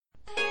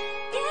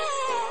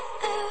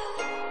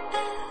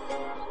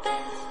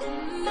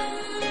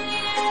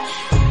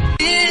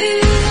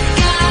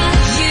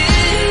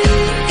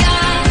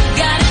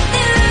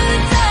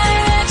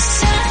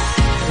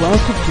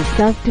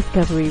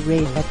self-discovery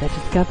radio, but the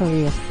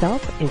discovery of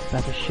self is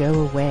but a show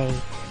away.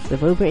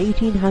 With over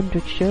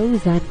 1,800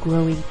 shows and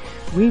growing,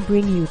 we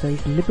bring you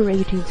those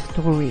liberating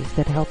stories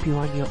that help you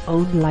on your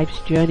own life's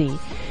journey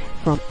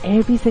from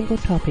every single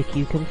topic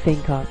you can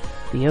think of.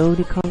 The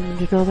only common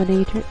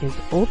denominator is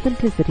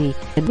authenticity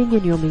and living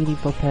in your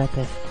meaningful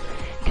purpose.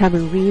 Come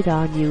and read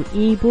our new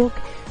ebook,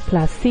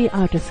 plus see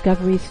our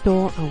discovery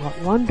store and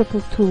what wonderful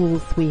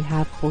tools we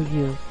have for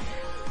you.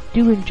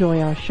 Do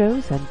enjoy our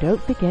shows and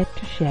don't forget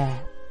to share.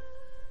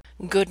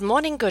 Good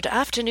morning, good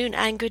afternoon,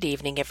 and good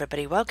evening,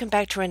 everybody. Welcome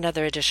back to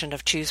another edition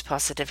of Choose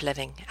Positive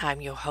Living.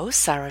 I'm your host,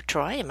 Sarah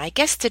Troy, and my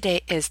guest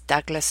today is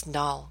Douglas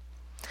Noll.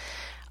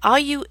 Are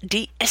you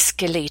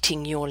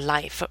de-escalating your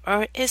life,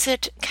 or is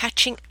it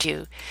catching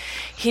you?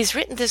 He's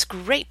written this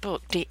great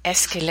book,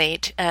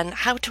 De-Escalate, and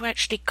how to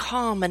actually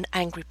calm an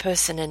angry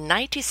person in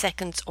 90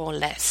 seconds or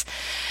less.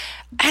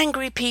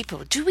 Angry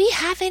people. Do we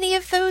have any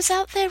of those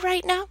out there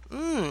right now?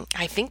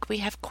 I think we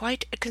have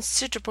quite a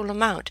considerable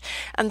amount.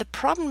 And the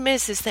problem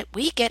is that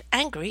we get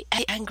angry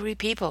at angry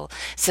people.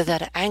 So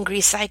that angry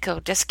cycle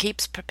just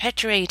keeps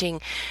perpetuating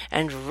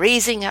and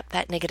raising up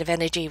that negative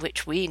energy,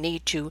 which we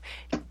need to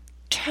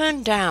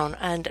turn down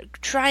and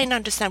try and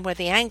understand where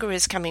the anger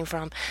is coming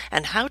from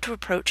and how to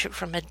approach it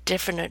from a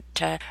different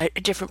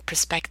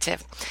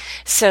perspective.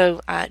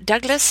 So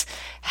Douglas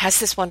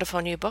has this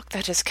wonderful new book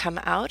that has come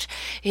out.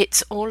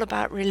 It's all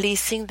about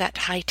releasing that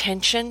high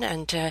tension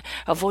and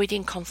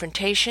avoiding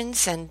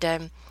confrontations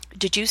and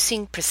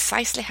deducing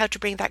precisely how to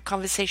bring that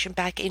conversation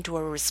back into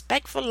a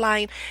respectful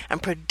line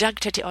and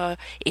productive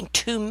in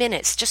 2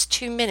 minutes. Just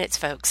 2 minutes,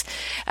 folks.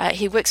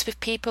 He works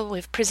with people,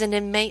 with prison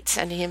inmates,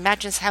 and he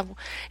imagines how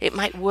it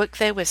might work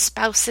there with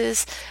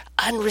spouses,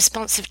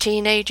 unresponsive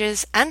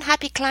teenagers,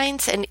 unhappy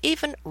clients, and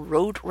even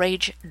road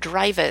rage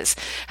drivers.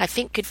 I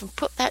think you can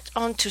put that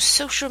onto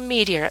social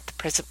media at the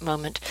present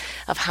moment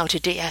of how to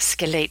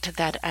de-escalate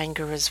that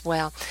anger as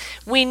well.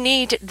 We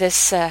need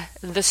this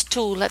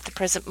tool at the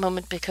present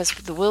moment because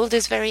the world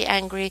is very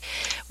angry.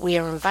 We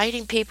are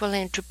inviting people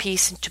into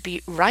peace and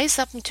to rise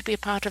up and to be a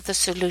part of the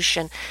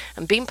solution.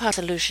 And being part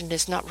of the solution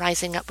is not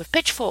rising up with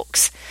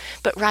pitchforks,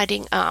 but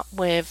riding up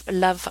with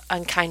love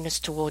and kindness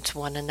towards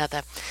one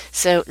another.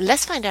 So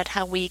let's find out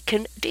how we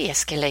can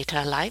de-escalate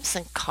our lives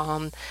and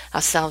calm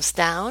ourselves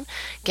down,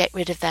 get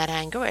rid of that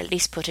anger, or at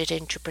least put it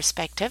into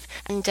perspective,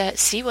 and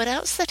see what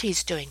else that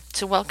he's doing.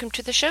 So welcome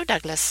to the show,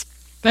 Douglas.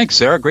 Thanks,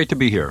 Sarah. Great to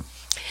be here.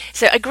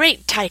 So a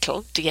great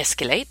title,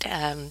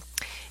 De-Escalate.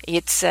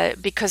 It's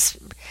because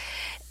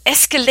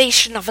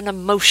escalation of an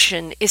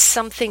emotion is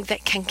something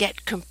that can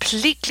get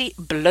completely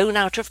blown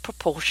out of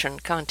proportion,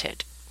 can't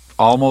it?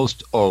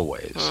 Almost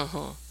always.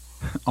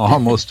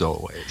 Almost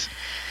always.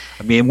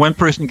 I mean, one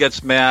person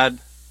gets mad,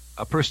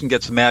 a person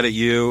gets mad at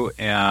you,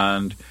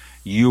 and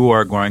you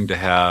are going to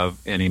have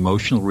an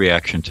emotional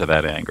reaction to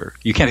that anger.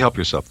 You can't help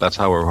yourself. That's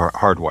how we're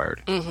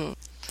hardwired.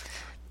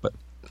 But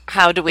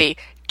how do we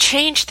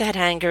change that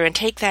anger and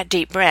take that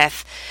deep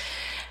breath?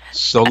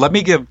 So let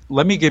me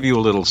give you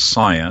a little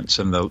science,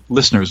 and the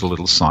listeners a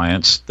little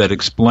science that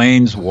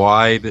explains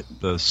why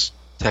this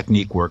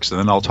technique works, and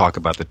then I'll talk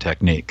about the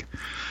technique.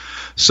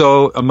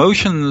 So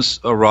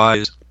emotions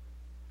arise.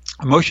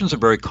 Emotions are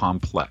very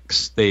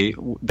complex. They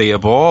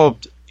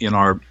evolved in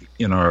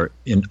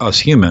us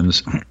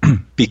humans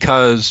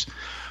because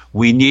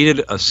we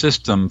needed a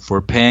system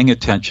for paying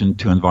attention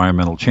to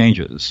environmental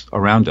changes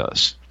around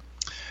us,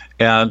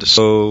 and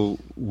so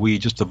we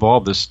just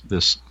evolved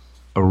this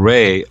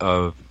array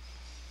of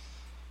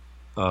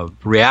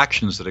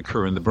reactions that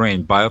occur in the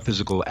brain,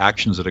 biophysical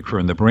actions that occur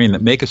in the brain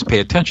that make us pay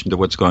attention to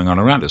what's going on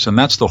around us. And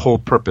that's the whole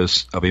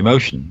purpose of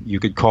emotion. You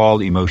could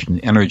call emotion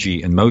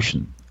energy in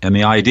motion. And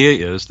the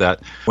idea is that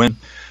when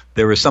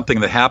there is something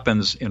that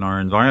happens in our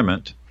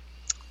environment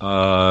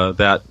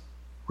that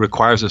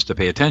requires us to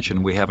pay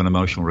attention, we have an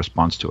emotional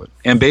response to it.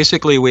 And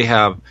basically we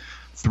have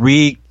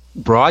three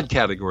broad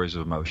categories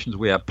of emotions.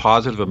 We have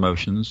positive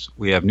emotions,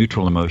 we have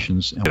neutral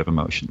emotions, and negative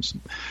emotions.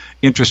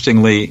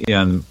 Interestingly,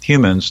 in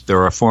humans,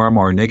 there are far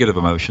more negative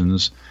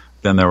emotions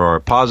than there are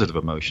positive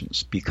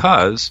emotions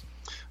because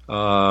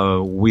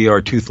we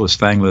are toothless,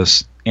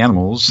 fangless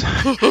animals.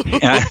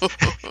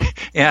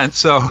 and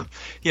so,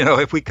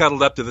 if we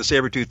cuddled up to the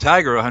saber-toothed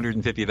tiger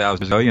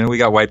 150,000 years ago, we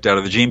got wiped out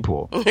of the gene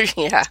pool.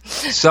 Yeah.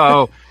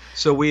 So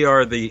we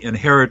are the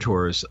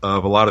inheritors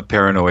of a lot of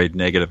paranoid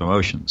negative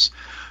emotions.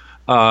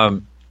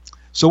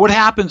 So what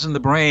happens in the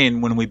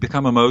brain when we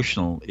become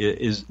emotional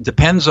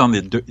depends on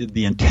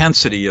the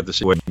intensity of the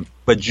situation.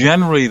 But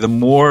generally, the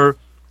more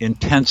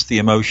intense the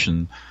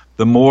emotion,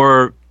 the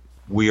more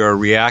we are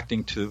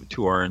reacting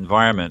to our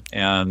environment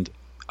and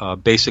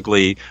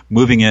basically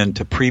moving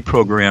into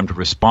pre-programmed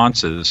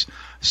responses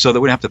so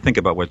that we don't have to think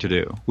about what to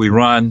do. We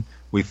run,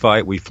 we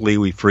fight, we flee,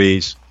 we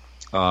freeze.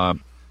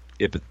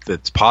 If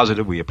it's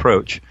positive, we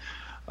approach.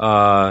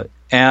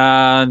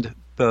 And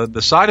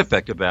the side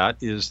effect of that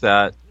is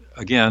that,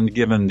 again,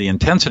 given the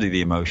intensity of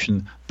the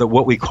emotion, that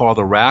what we call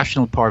the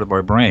rational part of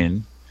our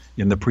brain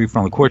in the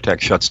prefrontal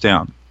cortex shuts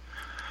down.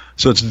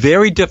 So it's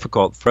very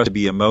difficult for us to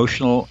be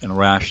emotional and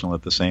rational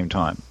at the same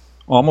time.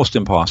 almost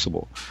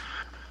impossible.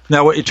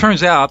 Now, it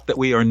turns out that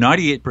we are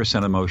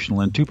 98%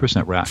 emotional and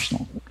 2%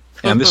 rational.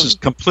 And this is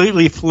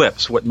completely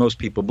flips what most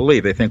people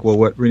believe. They think, well,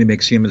 what really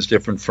makes humans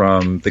different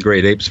from the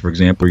great apes, for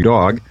example, or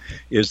dog,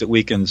 is that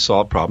we can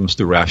solve problems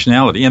through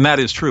rationality. And that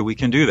is true. We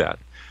can do that.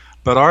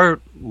 But our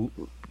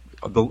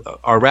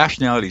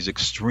rationality is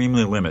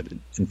extremely limited.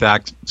 In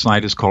fact,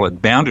 scientists call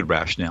it bounded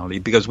rationality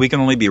because we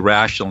can only be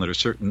rational under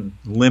certain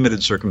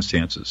limited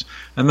circumstances.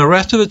 And the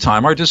rest of the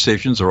time, our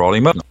decisions are all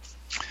emotional.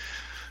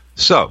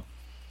 So,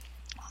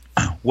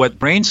 what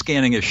brain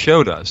scanning has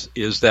showed us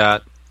is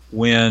that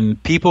when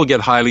people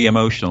get highly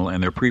emotional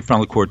and their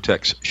prefrontal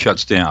cortex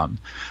shuts down,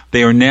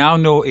 they are now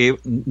no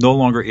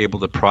longer able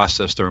to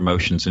process their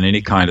emotions in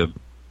any kind of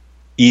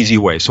easy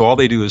way. So all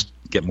they do is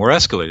get more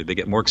escalated, they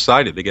get more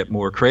excited, they get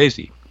more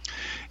crazy.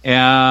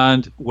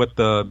 And what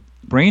the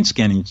brain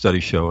scanning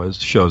study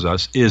shows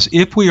us is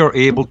if we are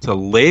able to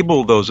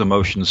label those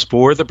emotions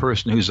for the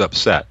person who's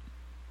upset,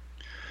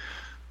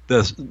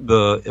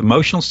 the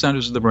emotional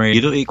centers of the brain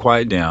immediately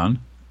quiet down,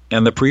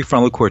 and the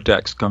prefrontal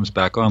cortex comes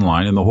back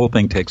online, and the whole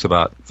thing takes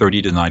about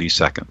 30 to 90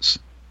 seconds.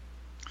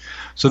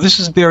 So this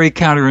is very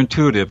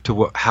counterintuitive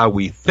to how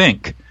we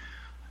think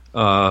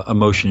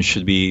emotions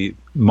should be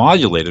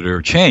modulated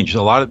or changed.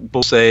 A lot of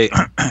people say,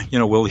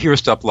 we'll hear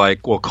stuff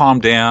like, well, calm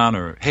down,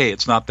 or, hey,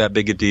 it's not that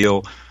big a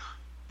deal.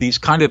 These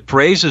kind of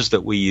phrases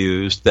that we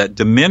use that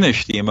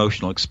diminish the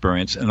emotional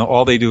experience, and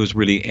all they do is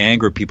really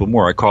anger people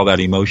more. I call that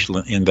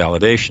emotional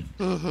invalidation.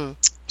 Mm-hmm.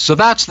 So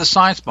that's the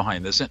science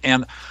behind this.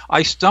 And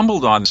I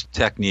stumbled on this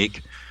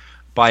technique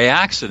by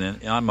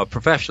accident. I'm a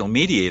professional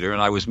mediator,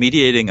 and I was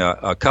mediating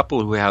a couple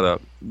who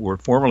were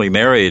formerly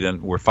married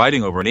and were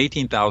fighting over an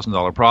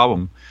 $18,000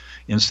 problem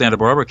in Santa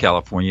Barbara,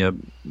 California,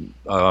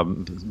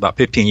 about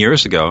 15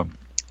 years ago.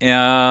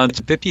 And it's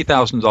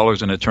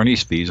 $50,000 in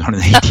attorney's fees on an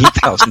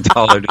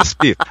 $18,000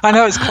 dispute. I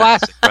know, it's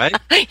classic, right?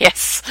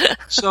 Yes.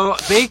 So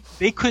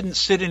they couldn't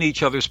sit in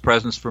each other's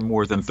presence for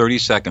more than 30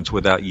 seconds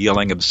without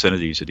yelling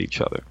obscenities at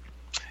each other.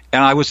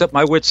 And I was at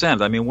my wit's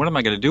end. I mean, what am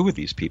I going to do with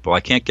these people? I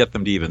can't get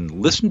them to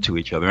even listen to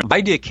each other. And the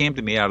idea came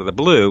to me out of the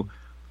blue,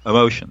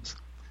 emotions.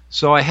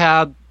 So I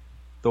had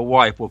the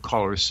wife, we'll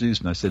call her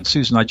Susan. I said,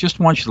 Susan, I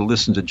just want you to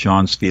listen to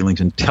John's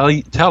feelings and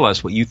tell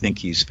us what you think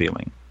he's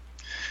feeling.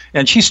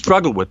 And she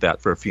struggled with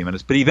that for a few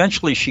minutes, but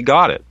eventually she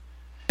got it.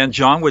 And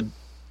John would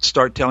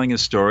start telling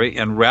his story,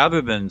 and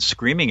rather than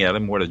screaming at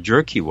him what a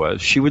jerk he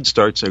was, she would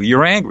start saying,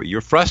 you're angry,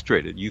 you're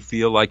frustrated, you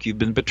feel like you've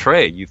been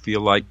betrayed, you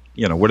feel like,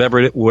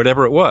 whatever it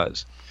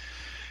was.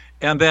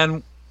 And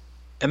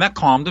that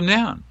calmed him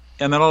down.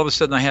 And then all of a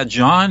sudden I had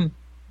John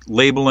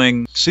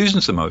labeling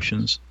Susan's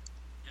emotions.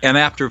 And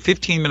after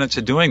 15 minutes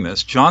of doing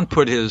this, John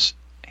put his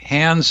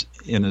hands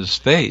in his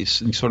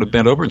face and he sort of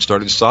bent over and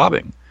started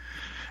sobbing.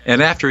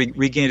 And after he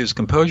regained his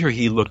composure,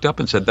 he looked up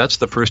and said, that's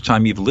the first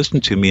time you've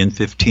listened to me in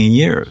 15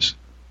 years.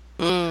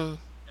 Mm.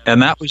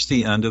 And that was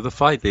the end of the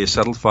fight. They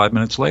settled 5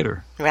 minutes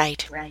later.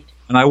 Right.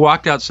 And I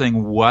walked out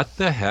saying, what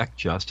the heck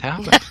just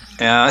happened?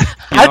 And,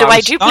 How do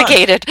I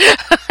duplicate it?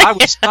 I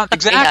was stunned.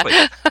 Exactly.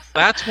 Yeah.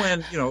 That's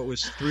when, it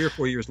was 3 or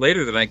 4 years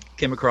later that I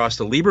came across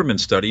the Lieberman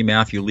study,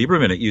 Matthew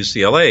Lieberman at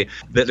UCLA,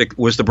 that it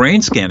was the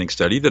brain scanning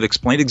study that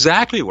explained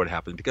exactly what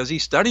happened because he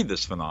studied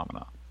this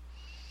phenomenon.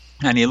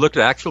 And he looked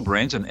at actual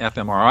brains and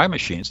fMRI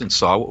machines and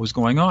saw what was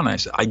going on. I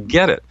said, I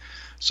get it.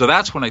 So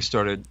that's when I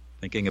started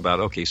thinking about,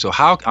 okay, so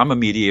how I'm a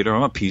mediator,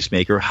 I'm a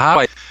peacemaker, how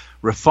do I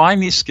refine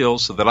these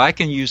skills so that I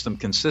can use them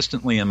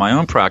consistently in my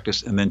own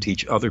practice and then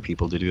teach other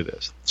people to do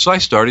this. So I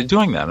started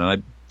doing that, and I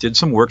did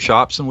some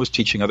workshops and was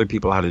teaching other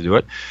people how to do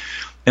it.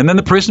 And then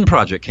the Prison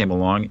Project came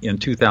along in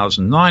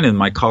 2009, and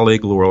my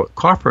colleague Laura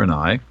Coffer and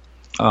I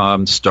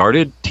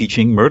started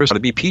teaching murderers how to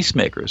be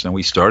peacemakers. And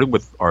we started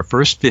with our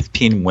first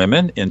 15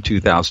 women in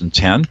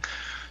 2010.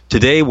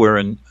 Today we're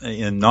in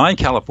 9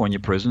 California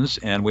prisons,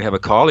 and we have a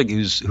colleague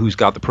who's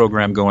got the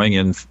program going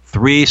in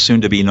 3,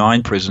 soon to be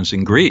 9 prisons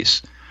in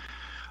Greece.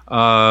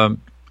 And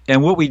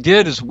what we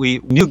did is we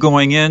knew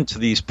going into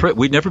these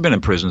we'd never been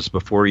in prisons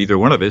before, either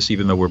one of us,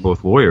 even though we're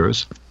both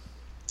lawyers.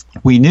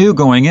 We knew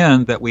going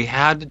in that we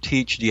had to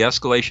teach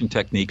de-escalation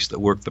techniques that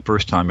worked the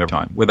first time every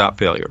time without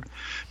failure,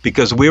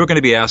 because we were going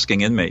to be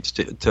asking inmates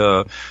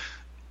to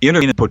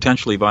intervene in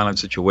potentially violent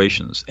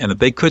situations, and if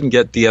they couldn't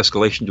get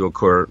de-escalation to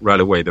occur right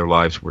away, their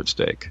lives were at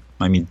stake.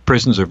 I mean,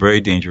 prisons are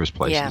very dangerous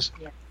places.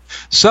 Yeah.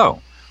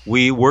 So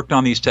we worked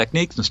on these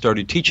techniques and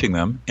started teaching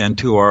them, and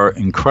to our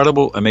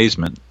incredible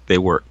amazement, they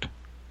worked.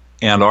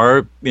 And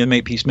our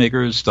inmate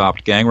peacemakers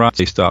stopped gang robberies,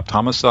 they stopped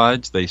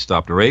homicides, they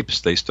stopped rapes,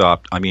 they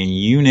stopped,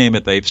 you name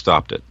it, they've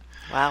stopped it.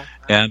 Wow.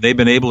 And they've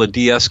been able to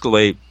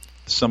de-escalate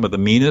some of the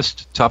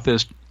meanest,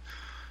 toughest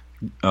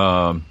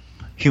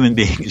human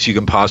beings you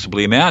can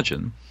possibly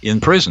imagine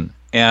in prison.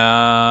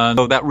 And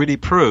so that really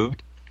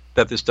proved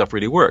that this stuff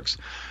really works.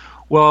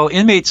 Well,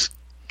 inmates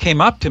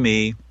came up to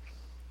me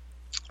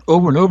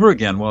over and over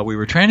again while we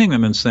were training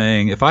them and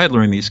saying, if I had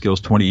learned these skills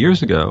 20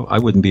 years ago, I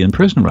wouldn't be in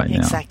prison right now.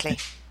 Exactly.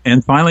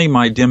 And finally,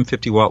 my dim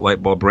 50-watt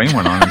light bulb brain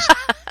went on and said,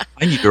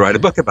 I need to write a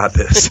book about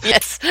this.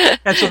 Yes.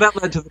 And so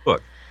that led to the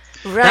book.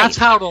 Right. That's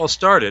how it all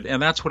started,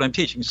 and that's what I'm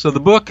teaching. So the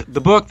book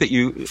that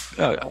you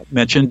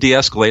mentioned,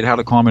 De-Escalate, How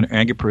to Calm an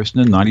Angry Person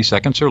in 90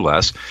 Seconds or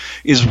Less,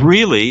 is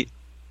really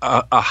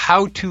a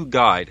how-to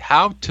guide,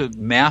 how to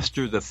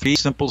master the 3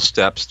 simple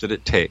steps that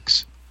it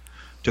takes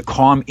to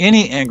calm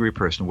any angry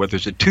person, whether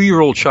it's a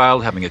 2-year-old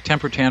child having a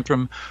temper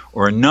tantrum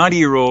or a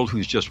 90-year-old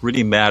who's just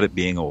really mad at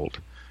being old,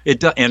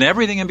 and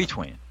everything in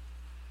between.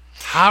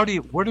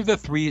 What are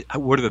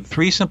the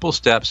 3 simple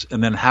steps,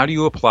 and then how do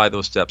you apply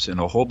those steps in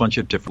a whole bunch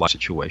of different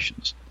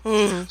situations?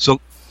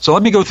 So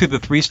let me go through the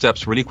 3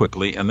 steps really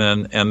quickly, and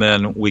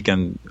then we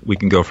can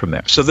go from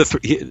there. So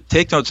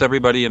take notes,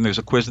 everybody, and there's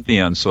a quiz at the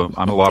end. So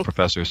I'm a law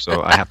professor,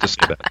 so I have to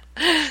say that.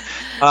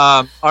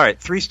 All right,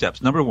 3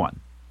 steps. Number 1.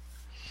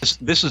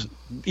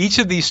 Each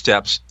of these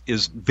steps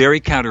is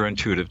very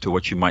counterintuitive to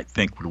what you might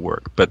think would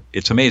work, but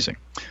it's amazing.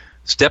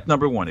 Step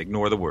number 1: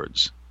 ignore the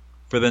words.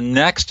 For the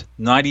next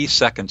 90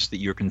 seconds that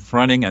you're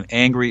confronting an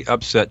angry,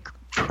 upset,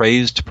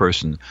 crazed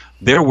person,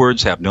 their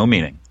words have no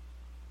meaning.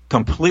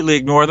 Completely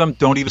ignore them.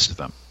 Don't even listen to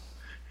them.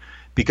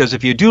 Because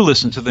if you do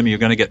listen to them, you're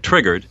going to get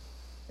triggered,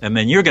 and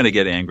then you're going to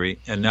get angry,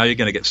 and now you're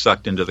going to get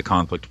sucked into the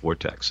conflict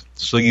vortex.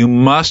 So you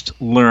must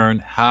learn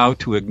how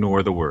to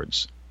ignore the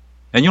words.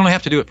 And you only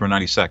have to do it for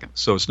 90 seconds,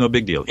 so it's no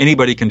big deal.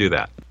 Anybody can do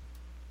that.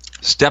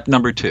 Step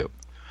number 2.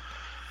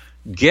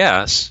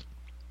 Guess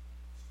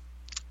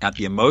at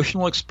the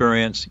emotional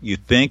experience you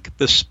think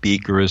the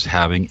speaker is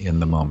having in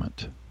the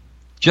moment.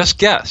 Just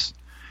guess.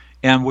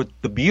 And what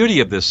the beauty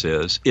of this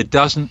is, it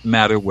doesn't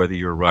matter whether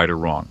you're right or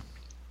wrong.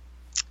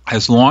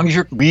 As long as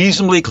you're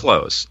reasonably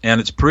close, and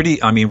it's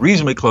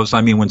reasonably close,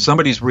 when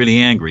somebody's really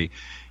angry,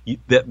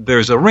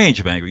 there's a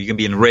range of anger. You can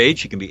be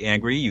enraged, you can be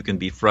angry, you can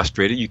be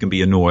frustrated, you can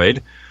be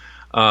annoyed,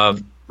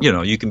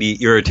 you can be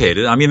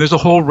irritated. There's a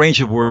whole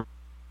range of words.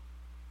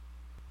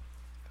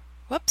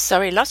 Whoops,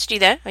 sorry, lost you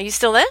there. Are you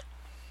still there?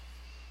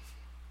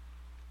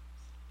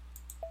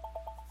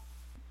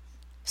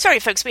 Sorry,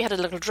 folks, we had a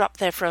little drop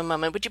there for a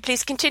moment. Would you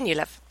please continue,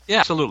 Lev? Yeah,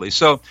 absolutely.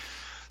 So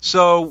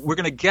we're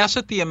going to guess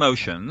at the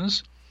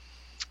emotions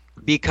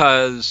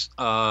because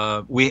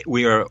we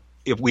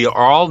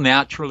all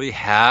naturally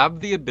have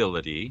the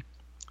ability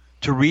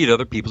to read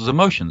other people's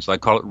emotions. I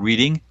call it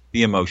reading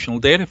the emotional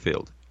data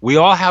field. We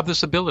all have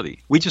this ability.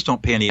 We just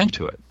don't pay any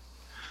attention to it.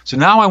 So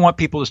now I want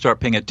people to start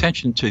paying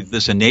attention to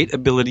this innate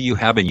ability you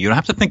have, and you don't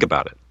have to think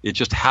about it. It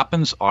just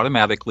happens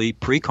automatically,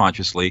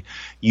 pre-consciously.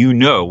 You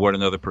know what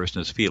another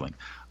person is feeling.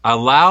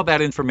 Allow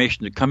that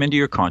information to come into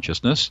your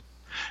consciousness,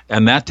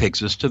 and that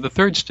takes us to the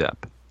 3rd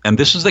step. And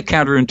this is the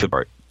counterintuitive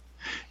part.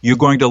 You're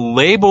going to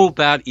label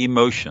that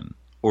emotion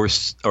or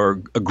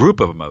a group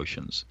of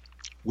emotions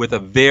with a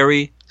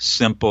very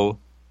simple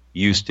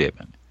you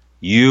statement.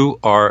 You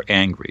are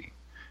angry.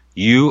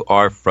 You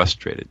are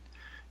frustrated.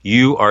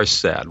 You are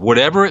sad.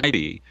 Whatever it may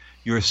be,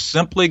 you're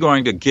simply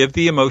going to give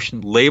the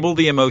emotion, label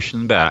the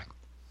emotion back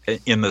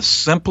in the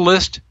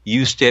simplest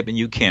you statement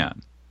you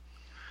can.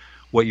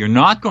 What you're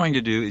not going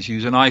to do is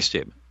use an I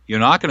statement. You're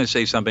not going to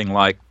say something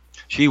like,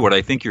 gee, what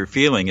I think you're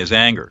feeling is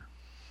anger.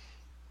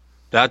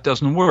 That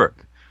doesn't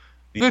work.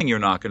 The other thing you're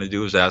not going to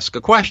do is ask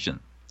a question.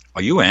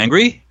 Are you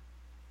angry?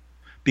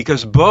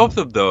 Because both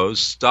of those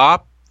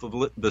stop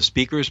the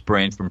speaker's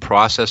brain from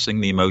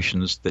processing the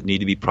emotions that need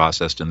to be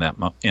processed in that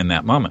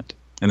moment.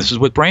 And this is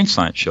what brain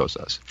science shows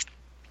us.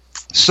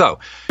 So,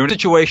 you're in a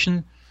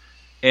situation,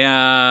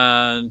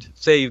 and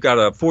say you've got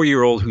a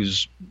 4-year-old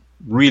who's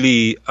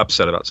really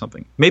upset about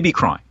something, maybe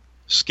crying,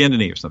 skinned a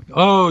knee or something.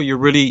 Oh, you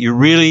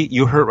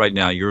hurt right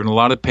now. You're in a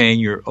lot of pain.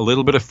 You're a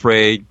little bit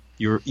afraid.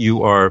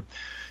 You're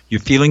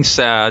feeling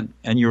sad,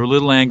 and you're a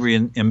little angry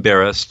and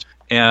embarrassed,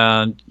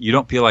 and you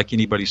don't feel like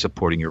anybody's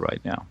supporting you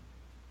right now.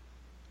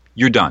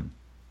 You're done.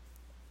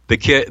 The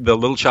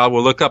little child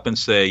will look up and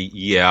say,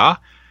 yeah,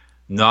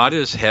 nod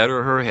his head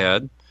or her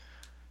head.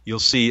 You'll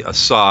see a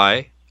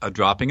sigh, a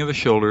dropping of the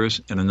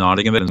shoulders, and a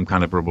nodding of it, and some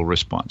kind of verbal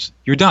response.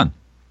 You're done.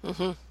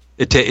 Mm-hmm.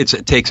 It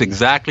takes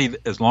exactly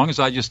as long as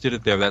I just did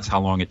it there. That's how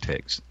long it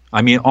takes.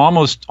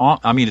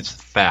 It's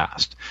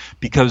fast,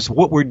 because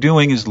what we're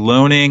doing is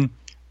loaning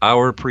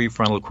our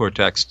prefrontal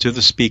cortex to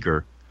the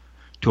speaker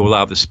to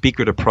allow the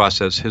speaker to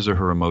process his or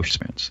her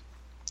emotions.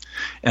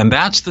 And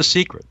that's the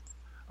secret.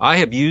 I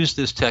have used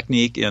this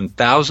technique in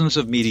thousands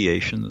of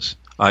mediations.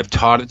 I've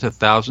taught it to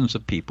thousands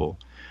of people,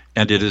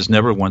 and it has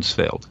never once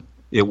failed.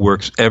 It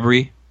works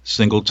every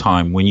single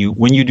time when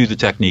you do the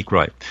technique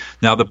right.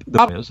 Now, the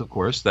problem is, of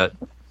course, that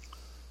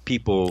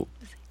people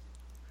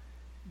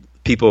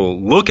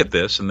look at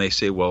this and they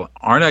say, well,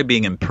 aren't I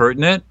being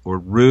impertinent or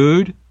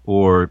rude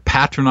or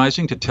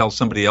patronizing to tell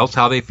somebody else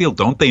how they feel?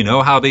 Don't they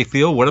know how they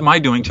feel? What am I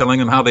doing telling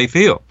them how they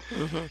feel?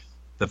 Mm-hmm.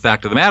 The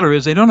fact of the matter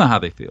is they don't know how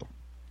they feel.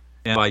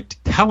 And by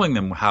telling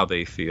them how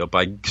they feel,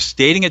 by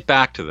stating it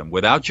back to them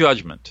without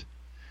judgment,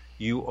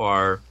 you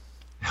are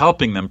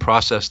helping them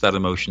process that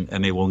emotion,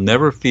 and they will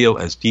never feel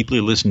as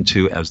deeply listened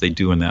to as they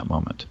do in that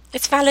moment.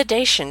 It's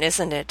validation,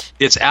 isn't it?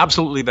 It's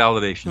absolutely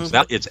validation.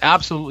 Mm-hmm. It's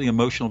absolutely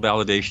emotional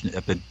validation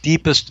at the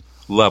deepest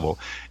level.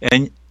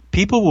 And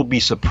people will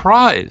be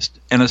surprised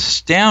and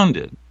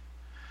astounded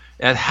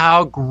at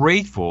how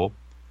grateful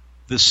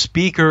the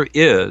speaker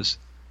is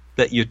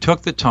that you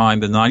took the time,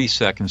 the 90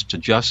 seconds, to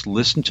just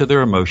listen to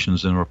their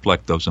emotions and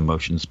reflect those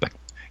emotions back.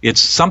 It's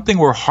something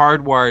we're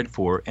hardwired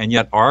for, and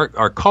yet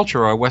our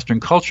culture, our Western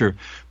culture,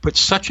 puts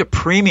such a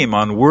premium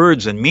on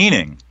words and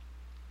meaning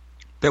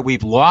that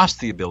we've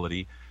lost the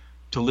ability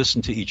to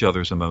listen to each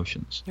other's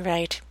emotions.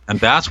 Right. And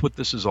that's what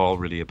this is all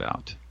really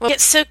about. Well, we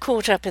get so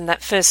caught up in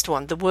that first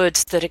one, the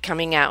words that are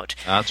coming out.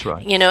 That's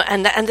right. You know,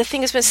 and the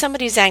thing is, when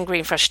somebody's angry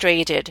and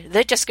frustrated,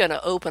 they're just going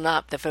to open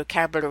up the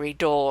vocabulary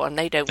door and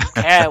they don't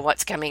care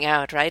what's coming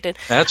out, right? And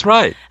that's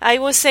right. I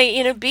will say,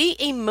 you know, be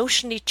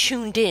emotionally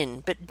tuned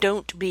in, but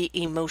don't be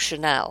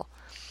emotional.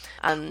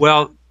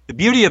 Well, the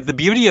beauty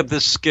of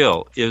this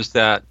skill is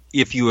that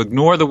if you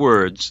ignore the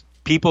words,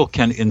 people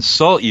can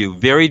insult you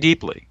very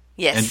deeply.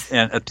 Yes.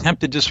 And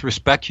attempt to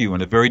disrespect you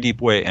in a very deep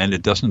way, and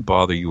it doesn't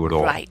bother you at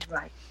all. Right.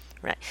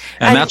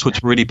 And that's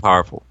what's really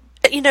powerful.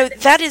 You know,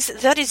 that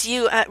is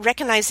you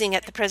recognizing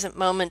at the present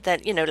moment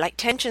that, you know, like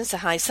tensions are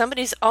high.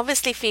 Somebody's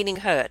obviously feeling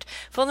hurt.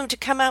 For them to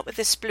come out with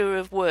a slew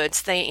of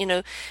words,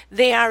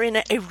 they are in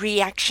a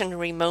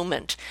reactionary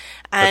moment.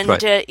 And,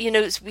 right. You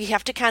know, we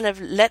have to kind of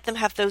let them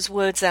have those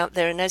words out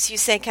there. And as you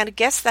say, kind of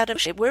guess that.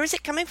 Where is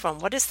it coming from?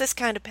 What is this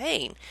kind of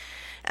pain?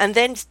 And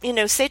then, you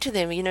know, say to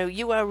them, you know,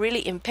 you are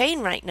really in pain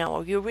right now,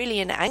 or you're really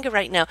in anger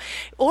right now.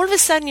 All of a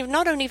sudden, you've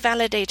not only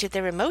validated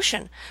their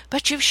emotion,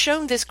 but you've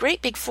shown this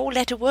great big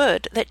 4-letter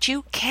word that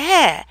you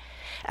care.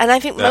 And I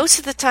think most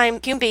of the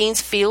time, human beings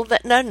feel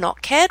that they're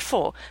not cared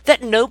for,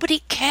 that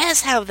nobody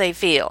cares how they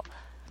feel.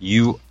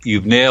 You've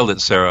nailed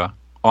it, Sarah,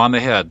 on the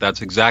head.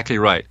 That's exactly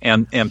right.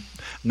 And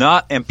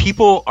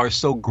people are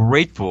so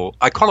grateful.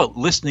 I call it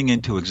listening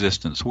into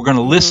existence. We're going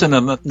to listen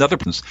to another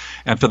person,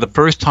 and for the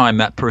first time,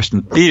 that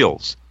person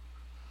feels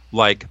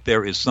like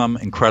there is some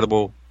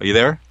incredible. Are you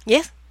there?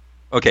 Yes.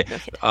 Okay.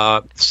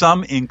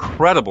 Some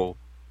incredible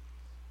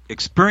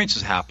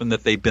experiences happen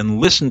that they've been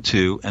listened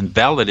to and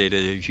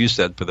validated, as you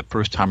said, for the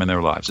first time in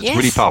their lives. It's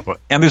really powerful.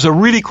 And there's a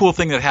really cool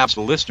thing that happens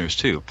to listeners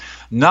too.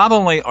 Not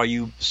only are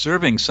you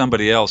serving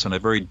somebody else in a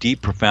very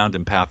deep, profound,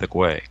 empathic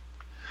way,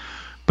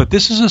 but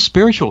this is a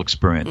spiritual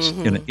experience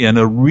in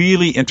a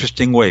really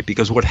interesting way,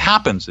 because what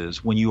happens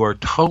is when you are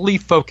totally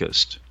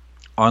focused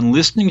on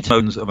listening to the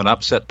emotions of an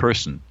upset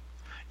person,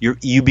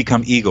 you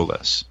become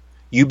egoless.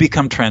 You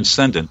become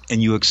transcendent,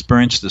 and you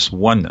experience this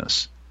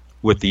oneness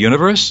with the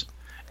universe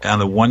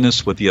and the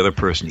oneness with the other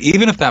person.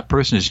 Even if that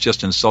person is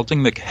just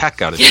insulting the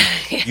heck out of you,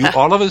 you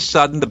all of a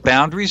sudden,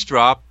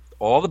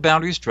 all the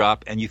boundaries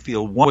drop, and you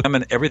feel one with them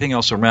and everything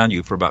else around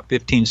you for about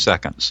 15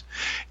 seconds.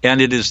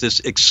 And it is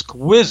this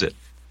exquisite,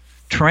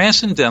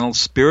 transcendental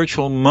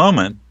spiritual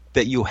moment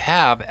that you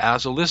have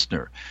as a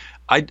listener.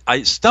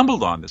 I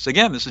stumbled on this.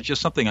 Again, this is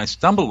just something I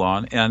stumbled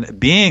on, and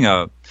being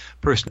a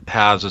person that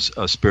has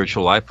a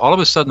spiritual life, all of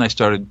a sudden I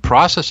started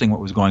processing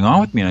what was going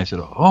on with me, and I said,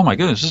 oh my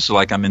goodness, this is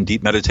like I'm in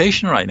deep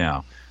meditation right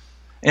now.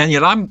 And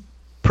yet I'm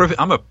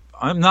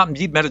not in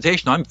deep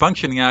meditation. I'm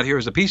functioning out here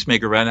as a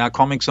peacemaker right now,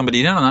 calming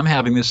somebody down, and I'm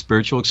having this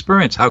spiritual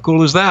experience. How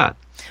cool is that?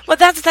 Well,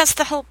 that's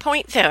the whole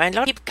point, though. And a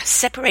lot of people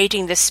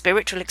separating this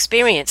spiritual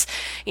experience,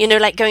 you know,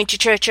 like going to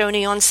church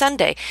only on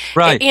Sunday.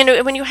 Right. You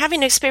know, when you're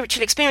having a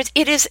spiritual experience,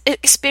 it is a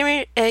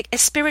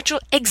spiritual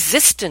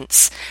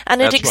existence,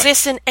 and it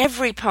exists in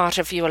every part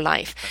of your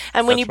life.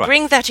 And when you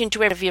bring that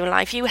into every of your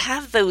life, you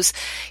have those,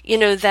 you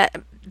know,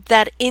 that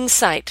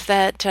insight,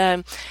 that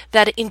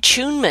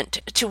attunement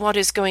to what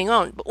is going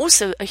on. But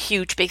also a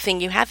huge big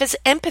thing you have is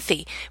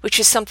empathy, which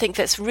is something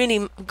that's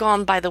really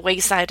gone by the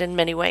wayside in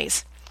many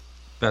ways.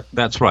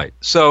 That's right.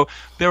 So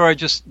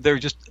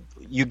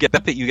you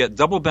get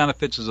double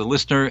benefits as a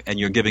listener, and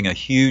you're giving a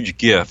huge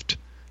gift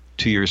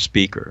to your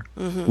speaker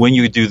when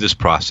you do this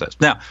process.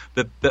 Now,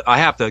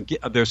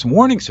 there's some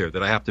warnings here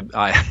that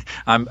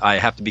I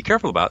have to be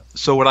careful about.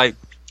 So what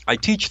I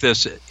teach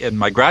this in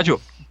my graduate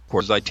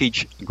courses. I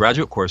teach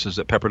graduate courses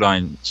at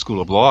Pepperdine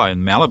School of Law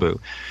in Malibu,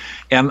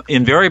 and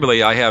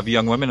invariably I have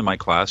young women in my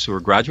class who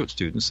are graduate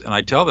students, and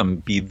I tell them,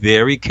 be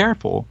very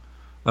careful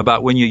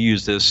about when you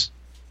use this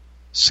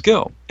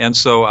skill. And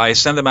so I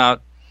send them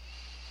out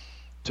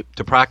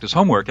to practice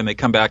homework, and they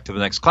come back to the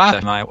next class,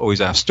 and I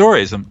always ask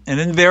stories, and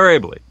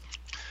invariably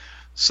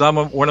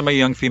one of my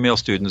young female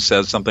students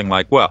says something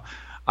like, well,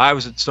 I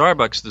was at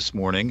Starbucks this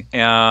morning,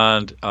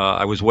 and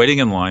I was waiting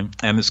in line,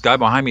 and this guy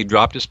behind me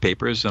dropped his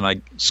papers, and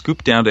I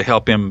scooped down to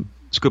help him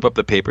scoop up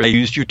the papers. I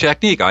used your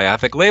technique. I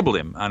affect labeled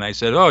him, and I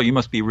said, oh, you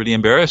must be really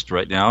embarrassed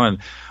right now and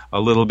a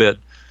little bit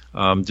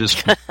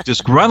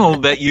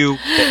disgruntled that you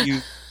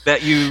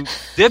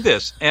did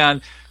this.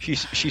 And she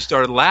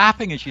started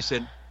laughing, and she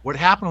said, what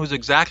happened was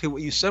exactly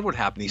what you said would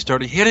happen. He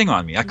started hitting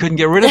on me. I couldn't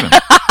get rid of him.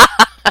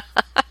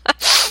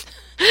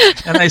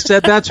 And I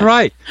said, that's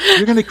right.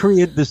 You're going to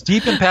create this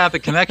deep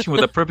empathic connection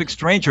with a perfect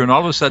stranger, and all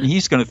of a sudden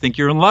he's going to think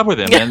you're in love with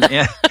him,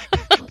 and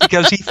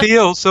because he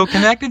feels so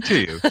connected to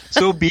you.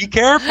 So be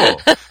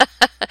careful.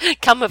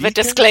 Come with a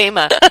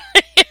disclaimer.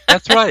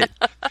 That's right.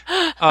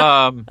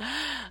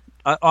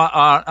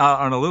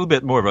 On a little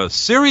bit more of a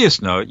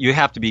serious note, you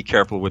have to be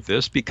careful with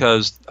this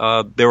because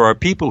there are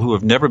people who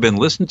have never been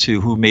listened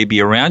to who may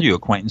be around you,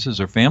 acquaintances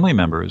or family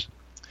members.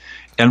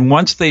 And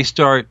once they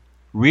start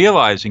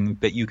realizing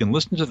that you can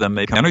listen to them,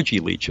 they become energy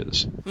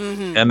leeches,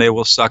 and they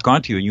will suck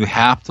onto you. And you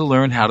have to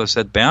learn how to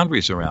set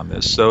boundaries around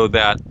this so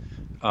that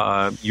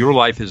your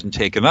life isn't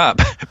taken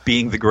up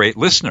being the great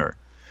listener.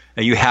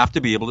 And you have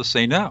to be able to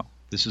say, no,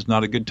 this is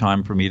not a good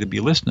time for me to be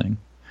listening.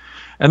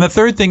 And the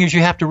third thing is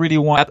you have to really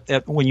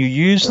when you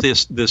use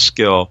this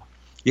skill,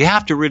 you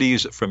have to really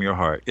use it from your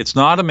heart. It's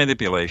not a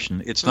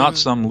manipulation. It's not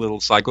some little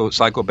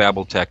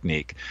psychobabble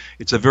technique.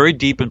 It's a very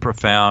deep and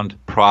profound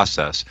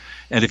process.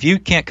 And if you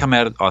can't come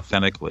at it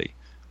authentically,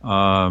 you're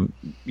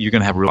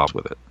going to have real problems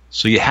with it.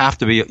 So you have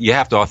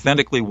to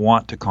authentically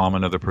want to calm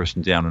another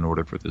person down in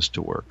order for this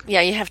to work.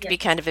 Yeah, you have to be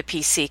kind of a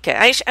peace seeker.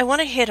 I want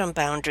to hit on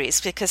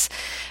boundaries because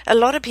a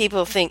lot of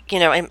people think,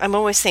 I'm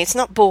always saying it's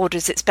not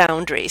borders, it's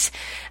boundaries.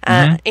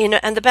 And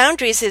the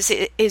boundaries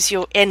is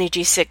your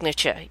energy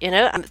signature.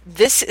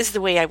 This is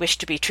the way I wish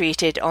to be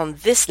treated on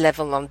this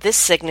level, on this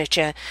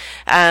signature.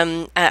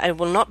 I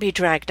will not be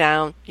dragged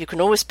down. You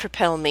can always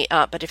propel me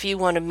up, but if you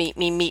want to meet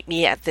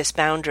me at this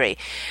boundary.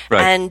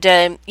 Right.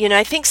 And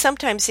I think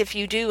sometimes if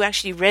you do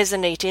actually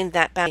resonate in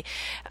that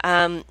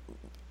boundary,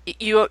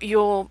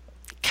 your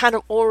kind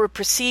of aura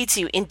precedes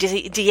you in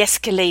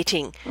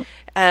de-escalating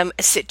a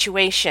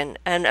situation,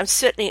 and I'm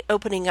certainly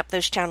opening up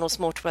those channels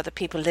more to other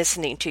people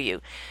listening to you.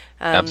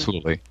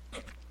 Absolutely.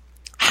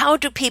 How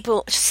do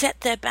people set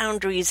their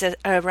boundaries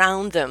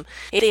around them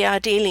if they are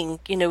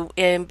dealing,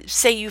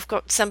 say you've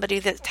got somebody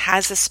that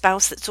has a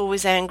spouse that's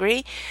always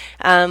angry,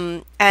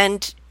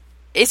 and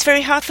it's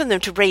very hard for them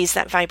to raise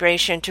that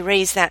vibration, to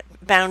raise that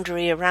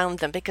boundary around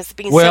them because they've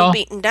been so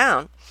beaten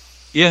down.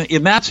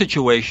 In that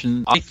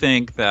situation, I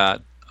think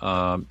that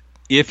let's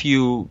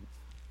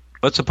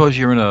suppose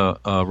you're in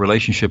a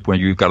relationship where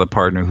you've got a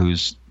partner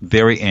who's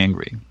very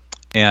angry,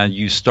 and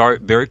you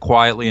start very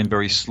quietly and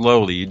very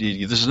slowly.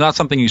 This is not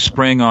something you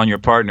spring on your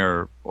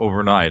partner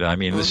overnight. I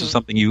mean, this is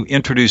something you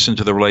introduce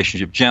into the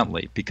relationship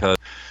gently because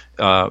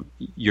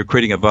you're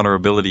creating a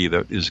vulnerability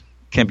that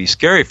can be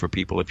scary for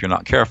people if you're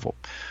not careful.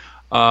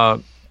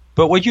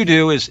 But what you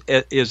do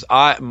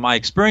my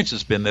experience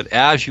has been that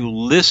as you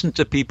listen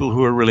to people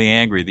who are really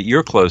angry, that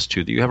you're close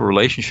to, that you have a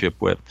relationship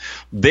with,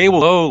 they will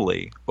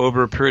slowly,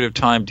 over a period of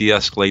time,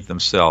 de-escalate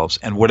themselves.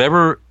 And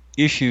whatever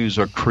issues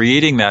are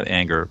creating that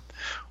anger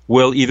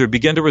will either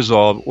begin to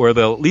resolve or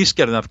they'll at least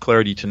get enough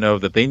clarity to know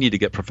that they need to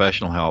get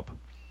professional help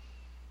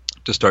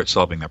to start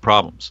solving their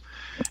problems.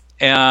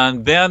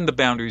 And then the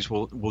boundaries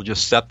will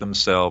just set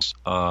themselves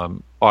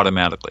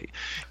automatically.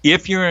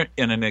 If you're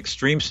in an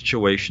extreme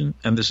situation,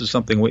 and this is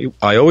something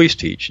I always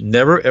teach,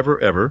 never, ever,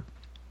 ever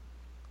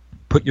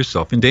put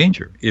yourself in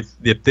danger.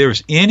 If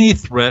there's any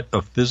threat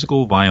of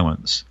physical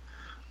violence,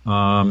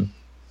 remove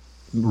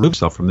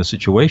yourself from the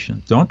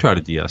situation. Don't try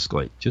to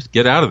de-escalate. Just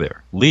get out of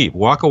there. Leave.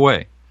 Walk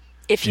away.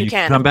 If you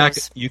can come back,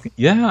 you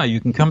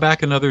can come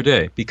back another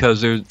day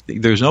because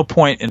there's no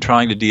point in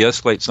trying to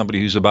de-escalate somebody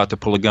who's about to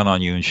pull a gun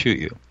on you and shoot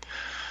you.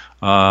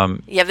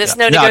 There's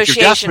no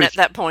negotiation at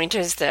that point,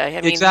 is there?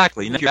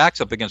 Exactly. If your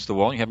back's up against the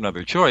wall and you have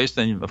another choice,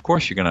 then of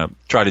course you're going to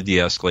try to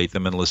de-escalate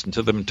them and listen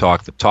to them and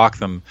talk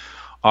them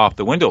off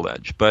the window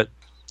ledge. But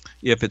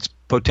if it's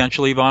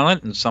potentially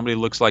violent and somebody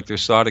looks like they're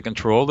so out of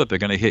control that they're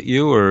going to hit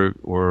you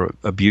or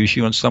abuse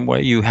you in some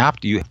way, you have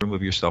to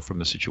remove yourself from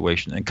the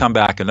situation and come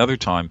back another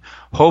time,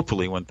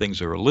 hopefully when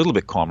things are a little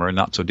bit calmer and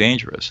not so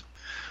dangerous.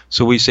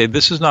 So we say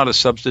this is not a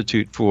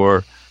substitute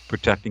for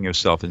protecting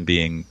yourself and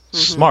being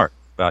smart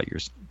about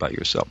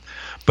yourself.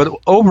 But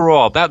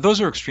overall,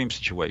 those are extreme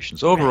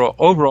situations.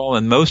 Overall,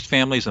 in most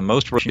families and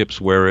most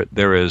relationships where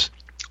there is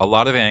a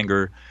lot of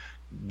anger,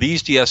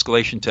 these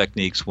de-escalation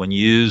techniques, when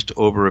used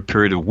over a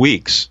period of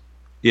weeks,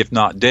 if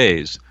not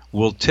days,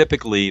 will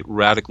typically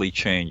radically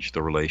change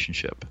the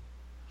relationship.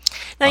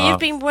 Now, you've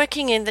been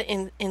working in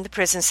the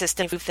prison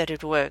system, prove that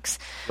it works.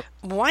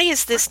 Why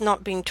is this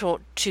not being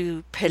taught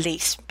to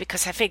police?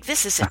 Because I think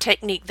this is a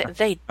technique that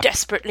they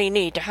desperately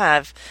need to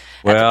have.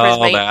 Well,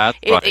 that's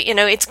right.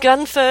 It's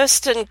gun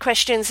first and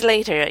questions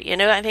later.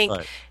 I think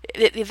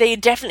they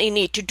definitely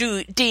need to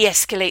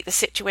de-escalate the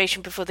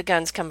situation before the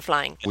guns come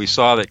flying. We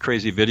saw that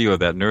crazy video of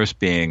that nurse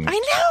being... I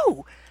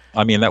know!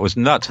 I mean, that was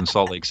nuts in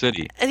Salt Lake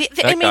City.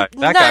 That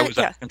guy was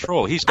out of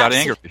control. He's got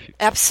anger issues.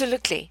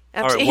 Absolutely.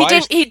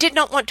 Right, he did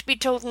not want to be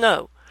told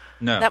no.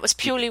 No. That was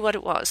purely what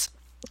it was.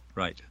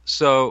 Right.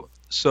 So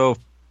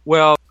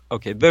well,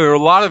 okay, there are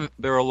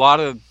a lot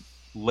of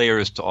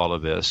layers to all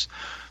of this.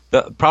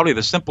 Probably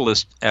the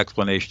simplest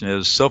explanation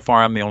is, so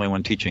far I'm the only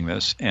one teaching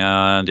this,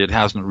 and it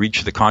hasn't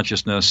reached the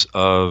consciousness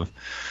of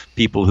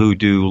people who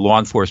do law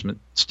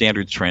enforcement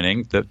standards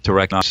training to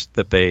recognize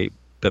that they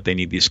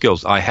need these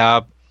skills. I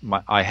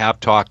have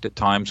talked at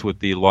times with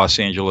the Los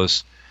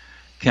Angeles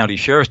County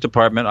Sheriff's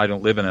Department. I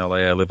don't live in LA.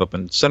 I live up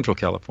in Central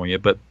California,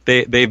 but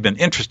they've been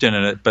interested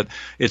in it. But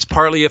it's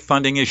partly a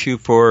funding issue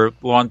for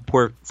law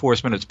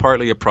enforcement. It's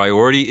partly a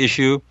priority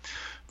issue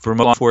For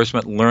law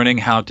enforcement, learning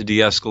how to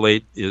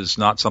de-escalate is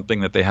not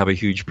something that they have a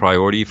huge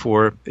priority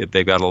for. If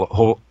they've got a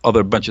whole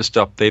other bunch of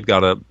stuff they've got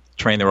to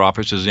train their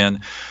officers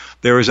in.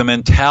 There is a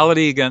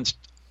mentality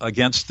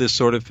against this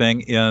sort of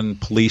thing in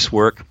police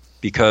work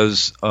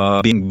because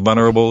being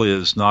vulnerable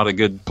is not a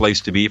good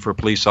place to be for a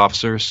police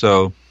officer.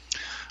 So,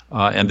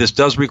 and this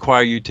does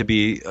require you to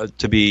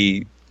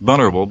be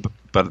vulnerable,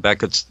 but that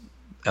could,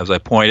 as I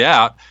point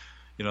out,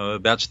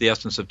 that's the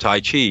essence of Tai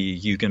Chi.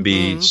 You can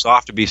be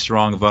soft to be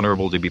strong,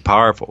 vulnerable to be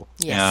powerful.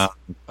 Yes.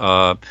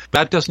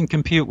 That doesn't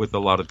compute with a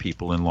lot of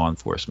people in law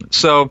enforcement.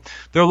 So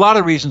there are a lot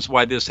of reasons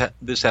why this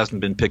hasn't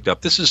been picked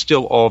up. This is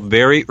still all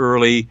very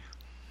early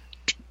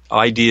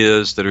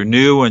ideas that are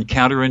new and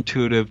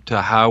counterintuitive to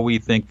how we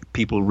think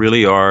people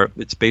really are.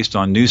 It's based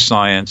on new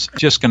science.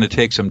 It's just going to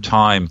take some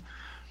time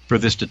for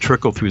this to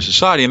trickle through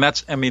society. And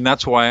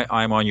that's why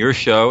I'm on your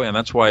show, and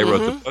that's why I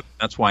wrote the book.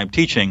 That's why I'm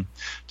teaching,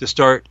 to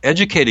start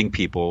educating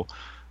people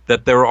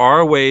that there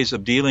are ways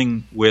of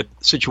dealing with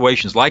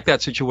situations like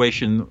that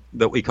situation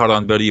that we caught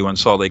on video in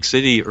Salt Lake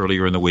City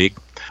earlier in the week,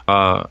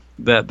 or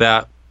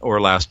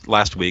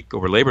last week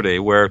over Labor Day,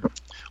 where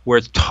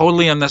it's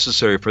totally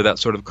unnecessary for that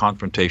sort of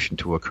confrontation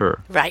to occur.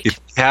 Right. If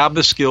you have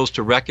the skills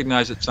to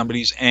recognize that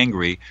somebody's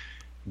angry,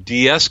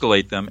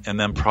 de-escalate them, and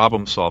then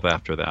problem solve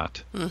after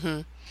that.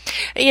 Mm-hmm.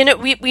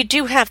 We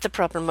do have the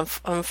problem,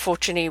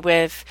 unfortunately,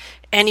 with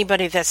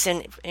anybody that's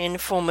in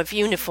form of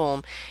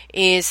uniform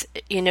is,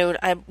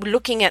 I'm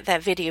looking at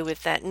that video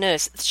with that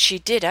nurse. She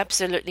did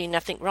absolutely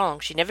nothing wrong.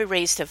 She never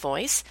raised her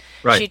voice.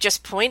 Right. She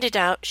just pointed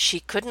out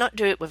she could not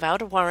do it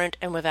without a warrant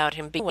and without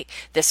him being.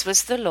 This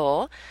was the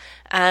law.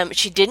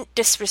 She didn't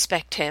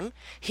disrespect him.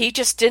 He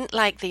just didn't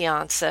like the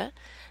answer.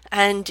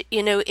 And,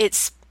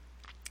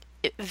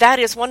 that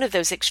is one of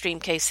those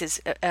extreme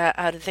cases out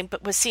of the thing,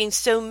 but we're seeing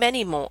so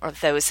many more of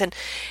those. And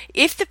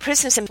if the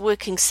prisons are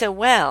working so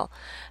well,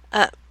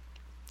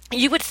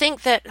 you would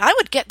think that I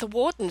would get the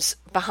wardens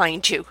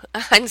behind you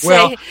and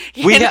say,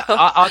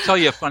 I'll tell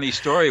you a funny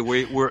story.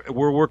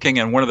 We're working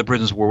in one of the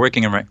prisons we're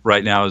working in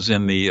right now is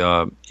in the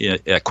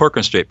at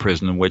Corcoran State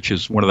Prison, which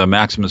is one of the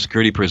maximum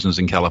security prisons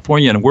in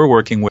California, and we're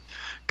working with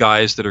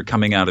guys that are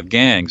coming out of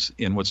gangs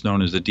in what's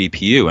known as the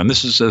DPU. And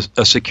this is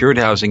a secured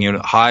housing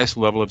unit, highest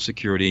level of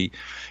security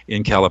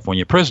in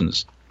California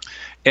prisons.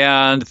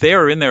 And they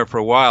are in there for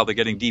a while. They're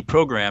getting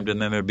deprogrammed,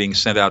 and then they're being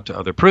sent out to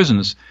other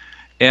prisons.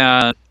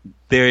 And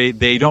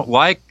they don't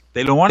want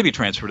to be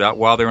transferred out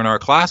while they're in our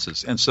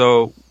classes. And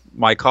so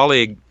my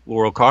colleague,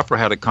 Laurel Coffer,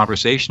 had a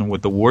conversation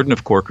with the warden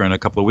of Corcoran a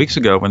couple of weeks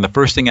ago, and the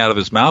first thing out of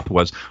his mouth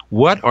was,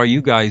 "What are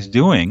you guys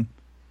doing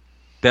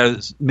that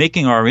is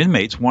making our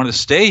inmates want to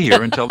stay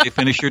here until they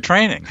finish your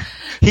training?"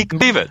 He can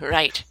believe it.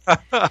 Right.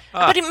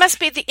 But it must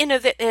be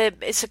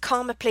it's a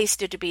calmer place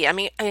to be. I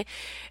mean,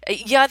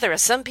 there are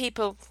some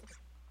people,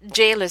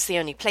 jail is the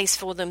only place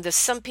for them. There's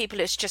some people,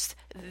 it's just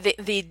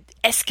the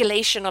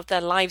escalation of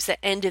their lives that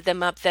ended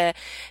them up there.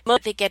 The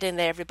moment they get in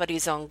there,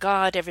 everybody's on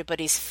guard.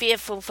 Everybody's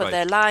fearful for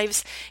their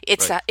lives.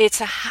 It's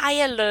a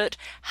high alert,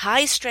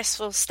 high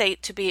stressful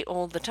state to be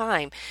all the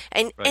time.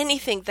 And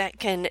anything that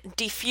can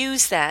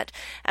diffuse that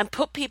and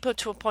put people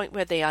to a point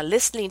where they are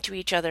listening to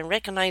each other and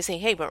recognizing,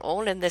 hey, we're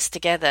all in this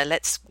together.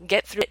 Let's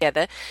get through it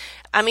together.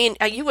 I mean,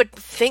 you would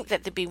think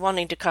that they'd be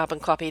wanting to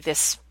carbon copy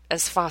this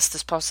as fast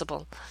as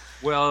possible.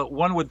 Well,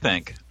 one would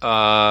think.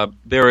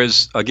 There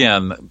is,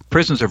 again,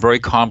 prisons are very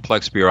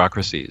complex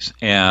bureaucracies,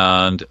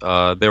 and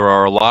there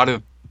are a lot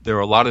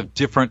of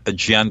different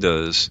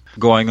agendas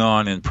going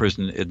on in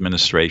prison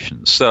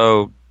administration.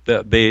 So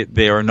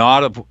they are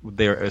not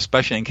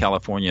especially in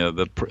California,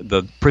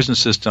 the prison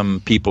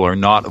system people are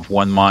not of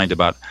one mind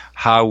about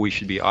how we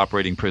should be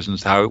operating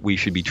prisons, how we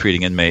should be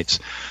treating inmates.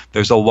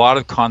 There's a lot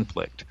of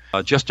conflict.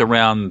 Just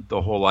around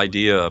the whole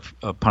idea of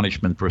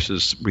punishment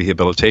versus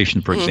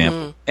rehabilitation, for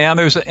example, and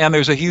there's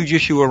a huge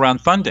issue around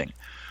funding.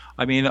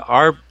 I mean,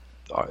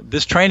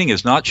 this training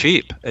is not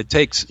cheap. It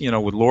takes,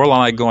 with Laurel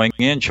and I going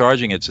in,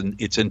 charging,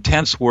 it's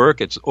intense work.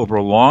 It's over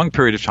a long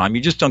period of time.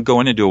 You just don't go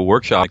in and do a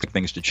workshop for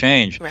things to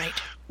change. Right.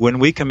 When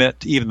we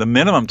commit, even the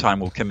minimum time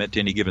we'll commit to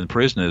any given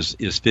prison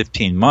is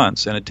 15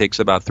 months, and it takes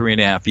about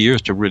 3.5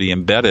 years to really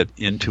embed it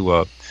into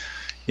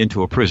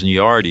a prison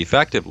yard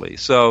effectively.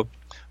 So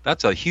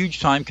that's a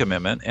huge time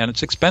commitment, and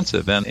it's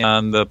expensive.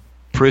 And the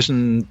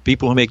prison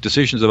people who make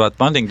decisions about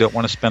funding don't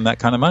want to spend that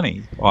kind of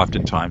money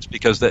oftentimes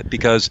because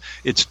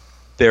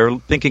they're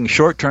thinking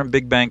short-term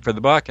big bang for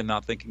the buck and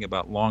not thinking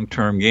about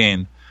long-term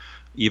gain,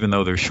 even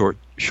though there's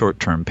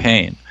short-term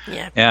pain.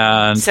 Yeah.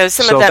 And so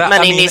some of that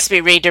money needs to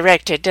be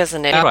redirected,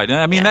 doesn't it? Right.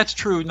 And that's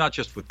true not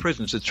just with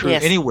prisons. It's true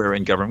anywhere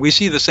in government. We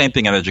see the same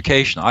thing in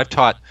education. I've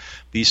taught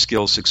these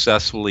skills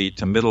successfully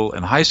to middle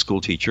and high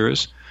school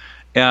teachers,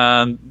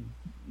 and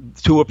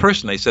to a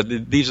person, they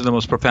said, these are the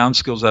most profound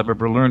skills I've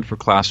ever learned for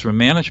classroom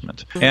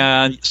management. Mm-hmm.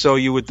 And so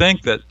you would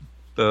think that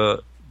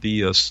the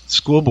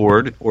school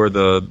board or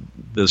the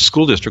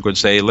school district would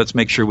say, let's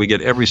make sure we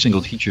get every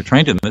single teacher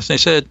trained in this. They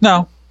said,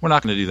 no, we're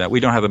not going to do that. We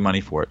don't have the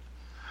money for it.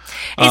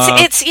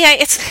 It's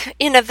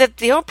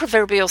the old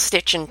proverbial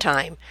stitch in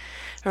time.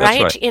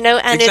 right? Right.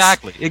 And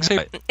exactly.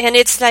 And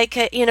it's like,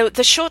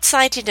 the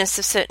short-sightedness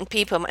of certain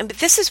people. And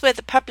this is where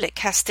the public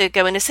has to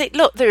go in and say,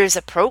 look, there is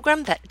a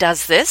program that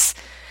does this,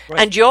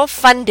 and you're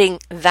funding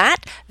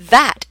that.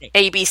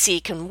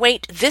 ABC can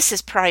wait. This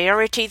is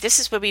priority. This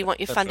is where we want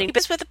your funding. Right.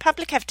 This is where the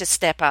public have to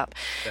step up.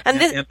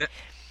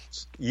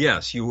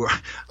 Yes, you were.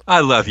 I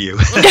love you.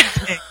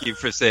 Thank you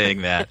for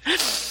saying that.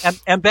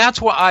 And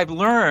that's what I've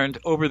learned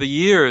over the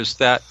years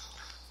that,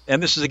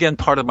 and this is again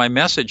part of my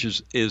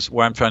message is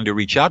where I'm trying to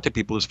reach out to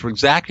people is for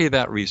exactly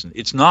that reason.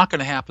 It's not going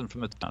to happen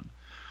from the top.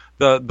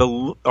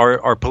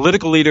 Our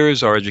political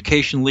leaders, our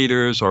education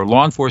leaders, our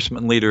law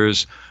enforcement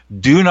leaders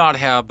do not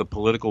have the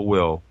political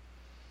will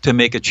to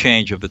make a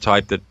change of the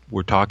type that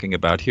we're talking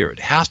about here. It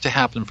has to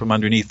happen from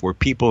underneath, where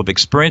people have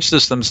experienced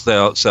this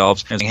themselves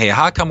and saying, hey,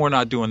 how come we're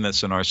not doing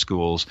this in our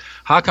schools?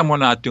 How come we're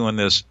not doing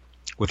this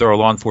with our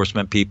law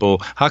enforcement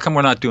people? How come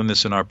we're not doing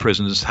this in our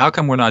prisons? How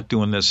come we're not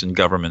doing this in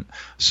government?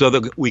 So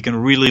that we can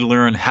really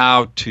learn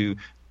how to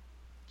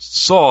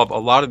solve a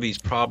lot of these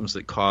problems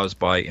that are caused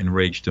by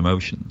enraged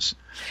emotions.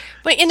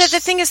 But, the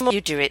thing is,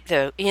 you do it,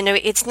 though.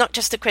 It's not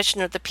just a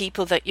question of the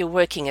people that you're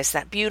working as,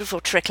 that beautiful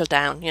trickle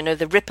down,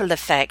 the ripple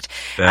effect.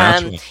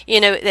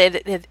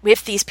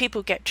 If these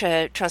people get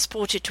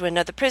transported to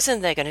another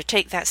prison, they're going to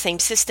take that same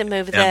system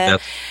over there.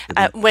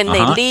 When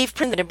they leave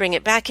prison, they're going to bring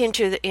it back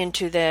into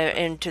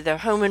their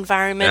home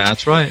environment.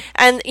 That's right.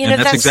 And,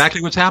 that's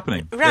exactly what's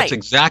happening. Right. That's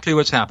exactly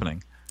what's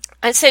happening.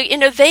 And so,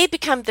 they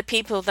become the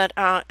people that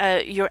are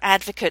your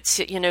advocates,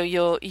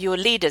 your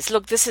leaders.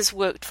 Look, this has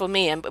worked for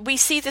me. And we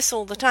see this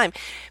all the time.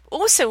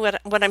 Also,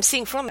 what I'm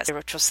seeing from the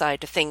spiritual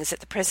side of things at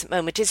the present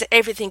moment is that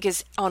everything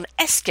is on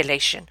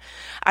escalation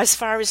as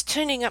far as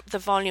turning up the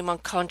volume on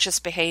conscious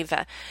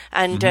behavior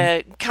and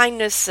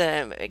kindness,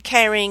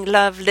 caring,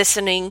 love,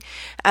 listening,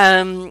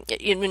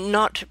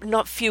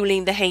 not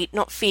fueling the hate,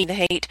 not feeding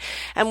the hate.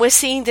 And we're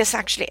seeing this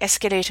actually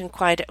escalate in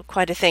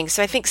quite a thing.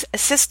 So I think a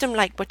system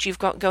like what you've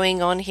got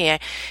going on here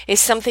is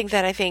something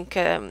that I think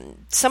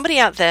somebody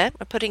out there,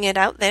 putting it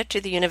out there to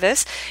the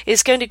universe,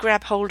 is going to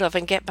grab hold of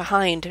and get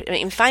behind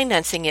in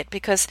financing it,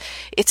 because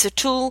it's a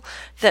tool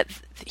that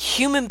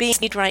human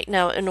beings need right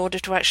now in order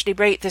to actually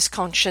break this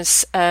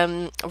conscious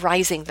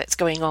rising that's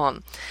going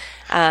on.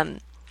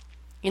 They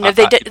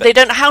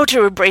don't know how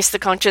to embrace the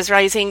conscious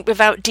rising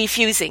without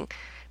defusing,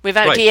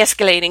 without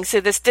de-escalating.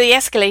 So this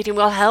de-escalating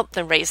will help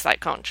them raise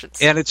that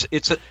conscience. And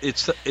it's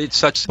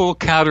such a simple,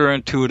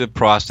 counterintuitive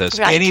process.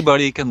 Right.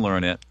 Anybody can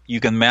learn it. You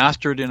can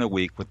master it in a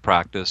week with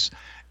practice.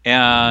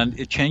 And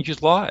it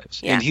changes lives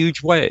in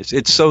huge ways.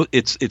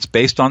 It's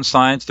based on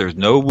science. There's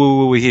no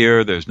woo-woo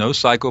here. There's no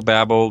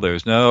psychobabble.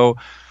 There's no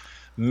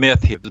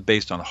myth here. It's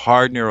based on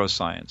hard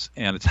neuroscience,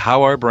 and it's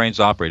how our brains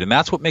operate. And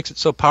that's what makes it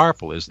so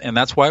powerful. And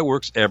that's why it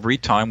works every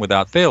time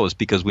without fail, is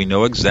because we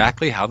know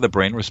exactly how the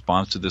brain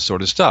responds to this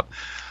sort of stuff.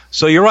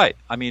 So you're right.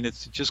 I mean,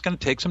 it's just going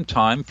to take some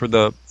time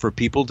for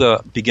people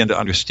to begin to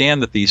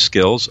understand that these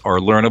skills are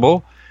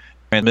learnable,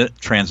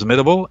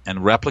 transmittable, and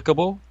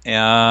replicable,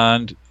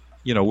 and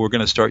we're going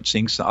to start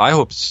seeing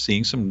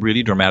some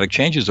really dramatic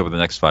changes over the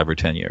next 5 or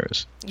 10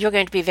 years. You're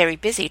going to be very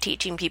busy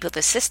teaching people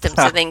the system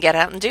so they can get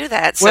out and do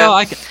that. So. Well,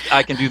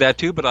 I can do that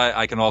too, but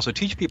I can also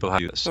teach people how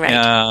to do this. Right.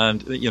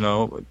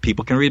 And,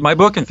 people can read my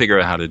book and figure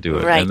out how to do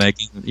it. Right. And they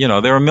can,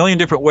 there are a million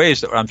different ways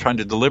that I'm trying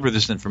to deliver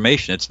this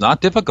information. It's not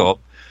difficult,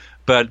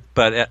 but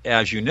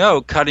as you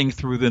know, cutting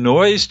through the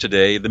noise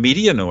today, the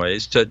media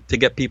noise, to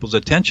get people's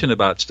attention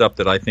about stuff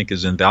that I think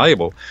is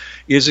invaluable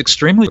is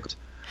extremely difficult.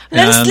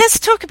 Let's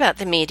talk about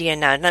the media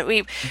now. Now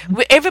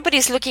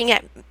everybody's looking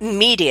at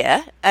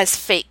media as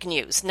fake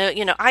news. No,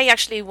 I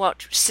actually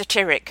watch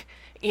satiric,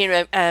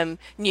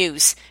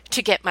 news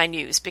to get my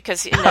news,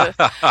 because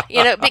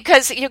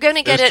because you're going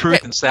to get it.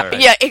 Truth and satire.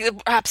 Yeah,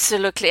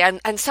 absolutely.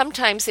 And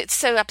sometimes it's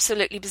so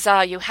absolutely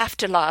bizarre you have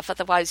to laugh,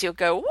 otherwise you'll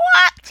go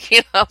what?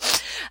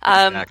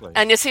 Exactly.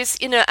 And this is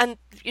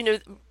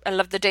I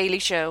love The Daily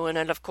Show and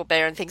I love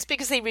Colbert and things,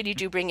 because they really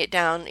do bring it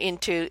down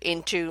into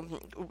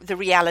the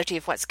reality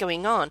of what's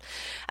going on.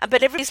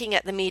 But everybody's looking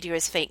at the media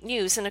as fake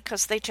news, and of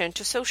course they turn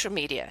to social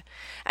media.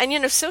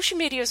 And social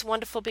media is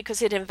wonderful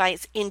because it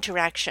invites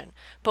interaction.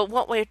 But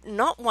what we're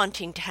not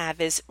wanting to have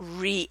is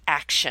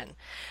reaction.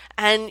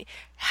 And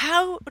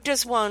how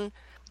does one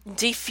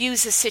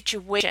defuse a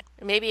situation,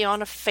 maybe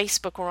on a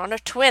Facebook or on a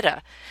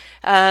Twitter,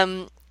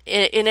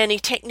 in any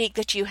technique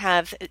that you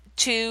have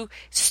to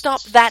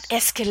stop that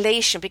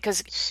escalation,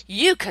 because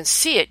you can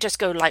see it just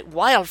go like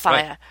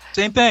wildfire. Right.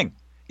 Same thing.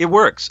 It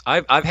works.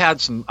 I've had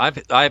some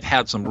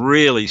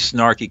really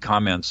snarky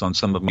comments on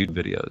some of my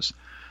videos.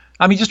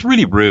 I mean, just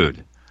really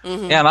rude.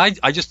 Mm-hmm. And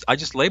I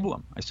just label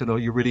them. I said, "Oh,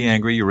 you're really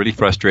angry. You're really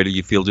frustrated.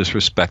 You feel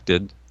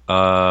disrespected.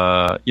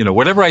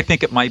 Whatever I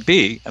think it might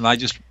be." And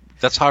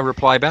that's how I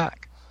reply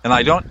back. And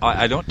I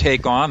don't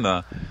take on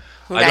the.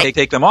 Right. I don't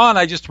take them on.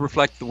 I just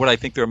reflect what I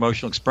think their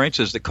emotional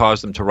experiences that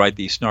caused them to write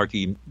these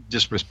snarky,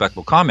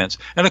 disrespectful comments.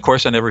 And of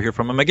course, I never hear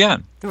from them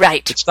again.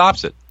 Right. It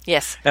stops it.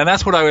 Yes. And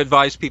that's what I would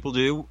advise people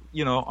do,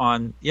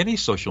 on any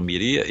social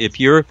media. If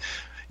you're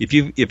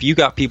if you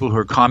got people who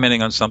are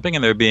commenting on something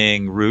and they're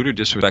being rude or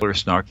disrespectful or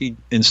snarky,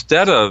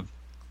 instead of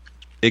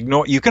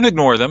you can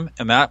ignore them,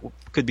 and that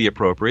could be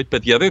appropriate.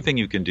 But the other thing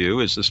you can do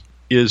is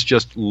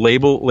just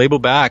label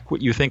back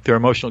what you think their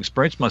emotional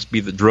experience must be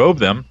that drove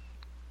them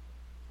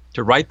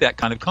to write that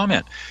kind of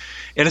comment.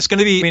 And it's going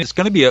to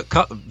be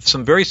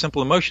some very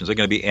simple emotions. They're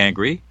going to be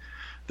angry,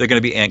 they're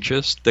going to be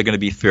anxious, they're going to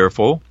be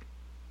fearful.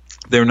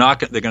 They're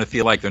going to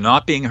feel like they're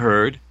not being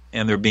heard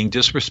and they're being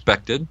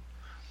disrespected.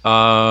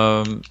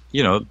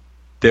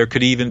 There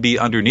could even be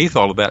underneath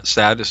all of that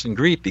sadness and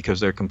grief because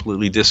they're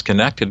completely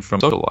disconnected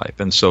from social life,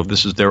 and so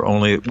this is their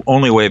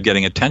only way of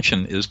getting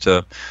attention is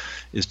to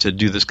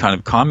do this kind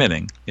of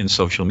commenting in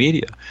social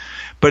media.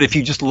 But if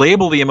you just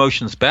label the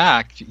emotions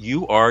back,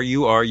 you are,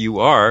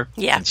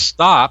 yeah, and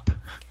stop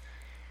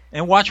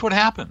and watch what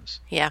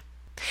happens. Yeah,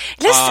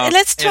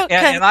 let's talk.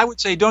 And I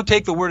would say, don't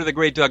take the word of the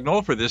great Doug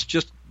Noll for this.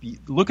 Just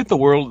look at the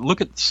world,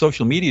 look at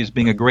social media as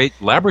being a great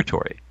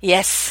laboratory.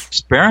 Yes.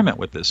 Experiment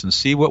with this and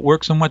see what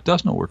works and what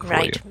doesn't work for you.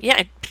 Right.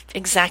 Yeah,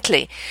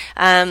 exactly.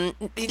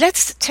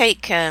 Let's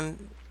take the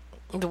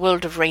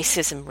world of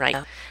racism right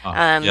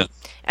now. Yes.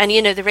 And,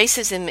 the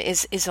racism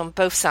is on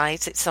both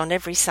sides. It's on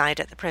every side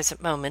at the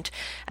present moment.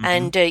 Mm-hmm.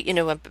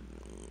 And,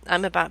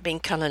 I'm about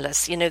being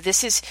colorless.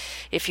 This is,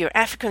 if you're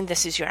African,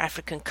 this is your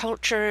African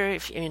culture.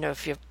 If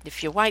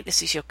you're white,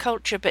 this is your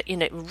culture. But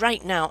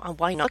right now,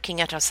 why not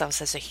looking at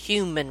ourselves as a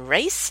human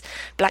race?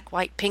 Black,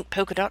 white, pink,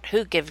 polka dot.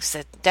 Who gives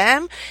a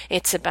damn?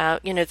 It's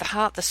about the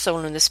heart, the soul,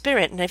 and the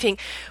spirit. And I think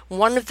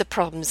one of the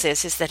problems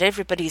is that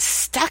everybody's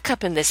stuck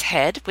up in this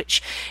head,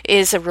 which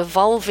is a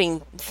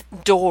revolving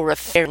door of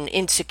fear and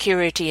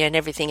insecurity and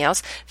everything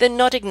else. They're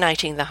not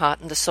igniting the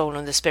heart and the soul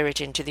and the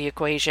spirit into the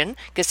equation,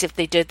 because if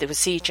they did, they would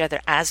see each other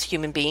as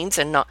human beings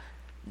and not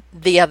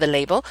the other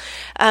label.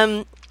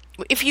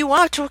 If you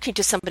are talking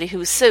to somebody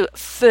who is so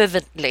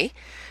fervently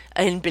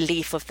in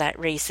belief of that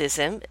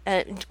racism,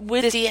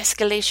 would the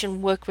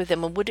de-escalation work with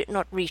them, or would it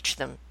not reach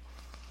them?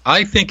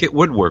 I think it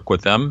would work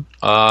with them,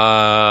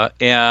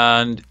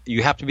 and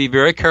you have to be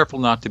very careful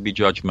not to be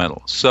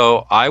judgmental.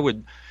 So I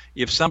would,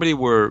 if somebody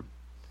were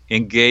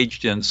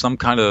engaged in some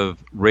kind of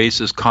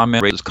racist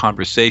comment, racist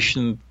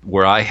conversation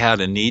where I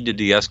had a need to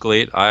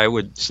de-escalate, I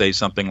would say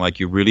something like,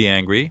 "You're really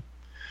angry,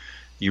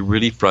 you're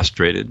really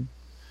frustrated,"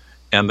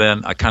 and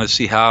then I kind of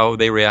see how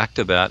they react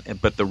to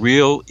that. But the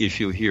real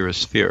issue here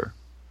is fear.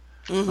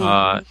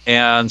 Mm-hmm.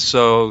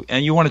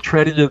 And you want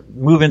to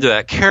move into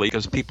that carefully,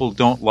 because people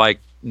don't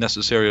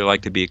necessarily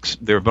like to be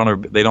they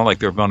don't like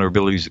their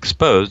vulnerabilities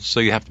exposed, so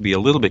you have to be a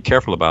little bit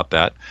careful about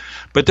that.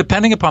 But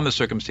depending upon the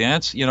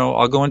circumstance,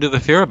 I'll go into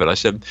the fear of it. I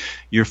said,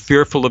 you're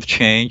fearful of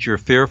change, you're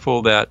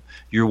fearful that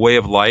your way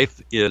of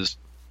life is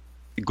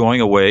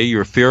going away,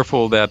 you're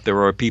fearful that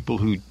there are people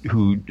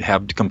who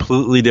have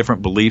completely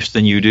different beliefs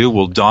than you do,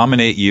 will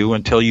dominate you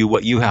and tell you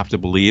what you have to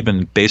believe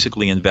and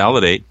basically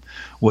invalidate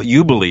what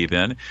you believe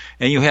in,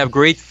 and you have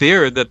great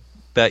fear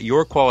that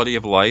your quality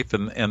of life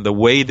and the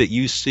way that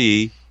you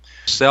see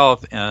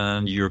yourself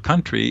and your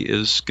country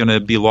is going to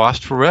be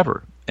lost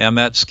forever, and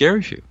that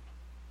scares you,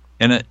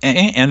 and it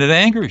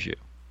angers you.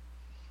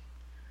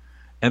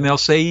 And they'll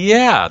say,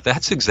 "Yeah,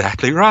 that's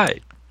exactly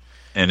right,"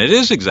 and it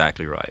is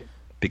exactly right,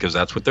 because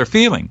that's what they're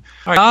feeling.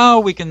 All right, now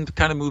we can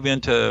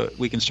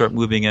start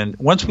moving in.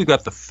 Once we've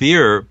got the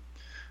fear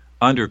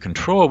under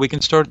control, we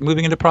can start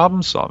moving into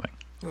problem solving.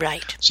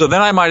 Right. So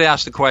then I might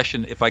ask the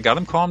question, if I got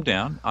them calmed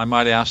down, I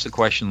might ask the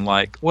question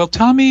like, well,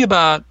 tell me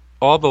about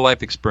all the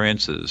life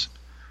experiences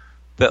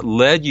that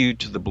led you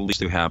to the beliefs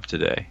you have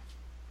today.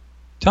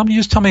 Tell me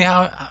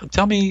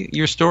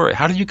your story.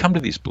 How did you come to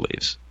these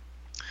beliefs?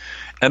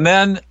 And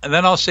then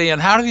I'll say,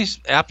 and how do these,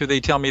 after they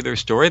tell me their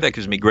story, that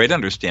gives me great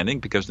understanding,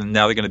 because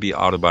now they're going to be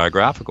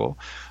autobiographical.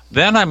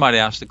 Then I might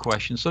ask the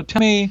question, so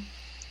tell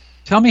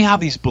me how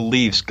these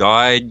beliefs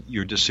guide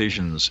your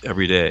decisions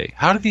every day.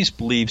 How do these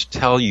beliefs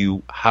tell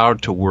you how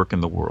to work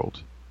in the world?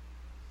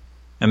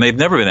 And they've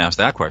never been asked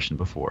that question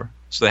before,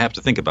 so they have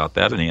to think about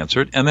that and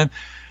answer it. And then,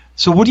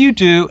 so what do you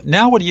do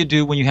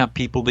when you have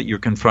people that you're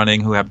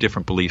confronting who have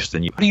different beliefs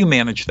than you? How do you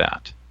manage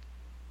that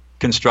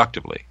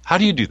constructively? How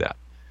do you do that?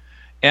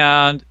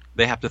 And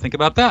they have to think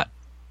about that.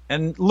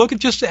 And look at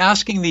just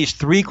asking these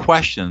 3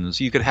 questions.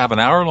 You could have an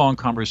hour-long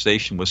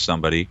conversation with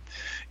somebody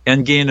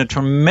and gain a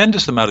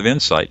tremendous amount of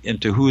insight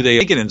into who they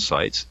are. Get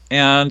insights,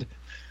 and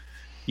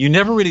you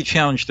never really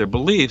challenge their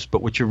beliefs,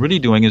 but what you're really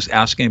doing is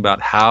asking about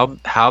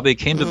how they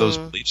came to those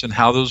beliefs and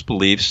how those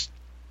beliefs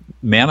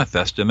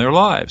manifest in their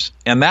lives.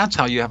 And that's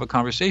how you have a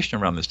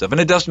conversation around this stuff.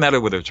 And it doesn't matter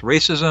whether it's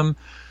racism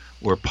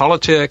or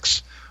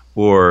politics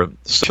or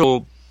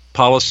social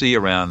policy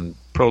around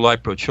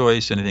pro-life,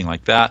 pro-choice, anything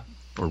like that,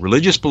 or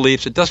religious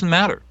beliefs. It doesn't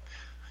matter.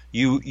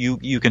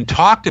 You can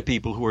talk to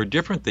people who are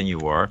different than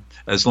you are,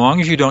 as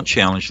long as you don't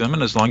challenge them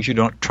and as long as you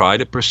don't try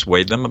to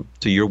persuade them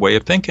to your way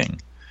of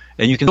thinking.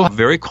 And you can have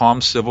very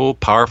calm, civil,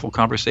 powerful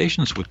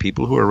conversations with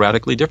people who are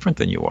radically different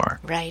than you are.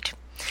 Right.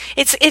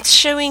 It's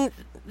showing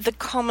the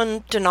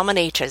common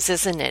denominators,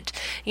 isn't it?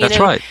 That's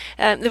right.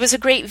 There was a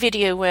great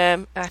video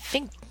where I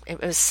think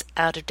it was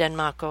out of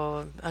Denmark,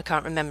 or I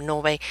can't remember,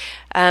 Norway.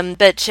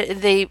 But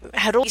they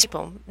had all these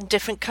people,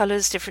 different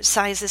colors, different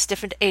sizes,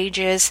 different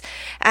ages,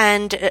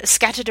 and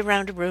scattered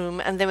around a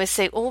room. And they would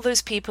say, all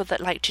those people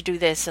that like to do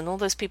this and all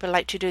those people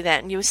like to do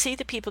that. And you would see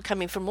the people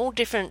coming from all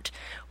different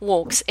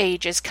walks,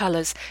 ages,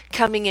 colors,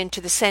 coming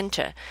into the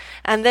center.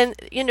 And then,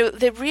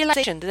 the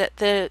realization that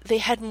they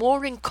had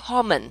more in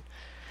common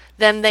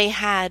than they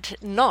had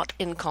not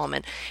in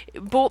common,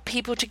 brought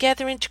people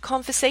together into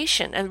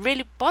conversation. And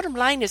really, bottom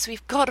line is,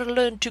 we've got to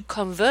learn to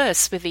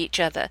converse with each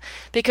other,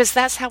 because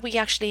that's how we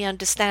actually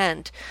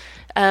understand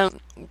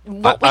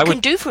what we can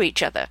do for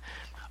each other.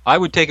 I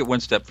would take it one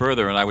step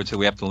further, and I would say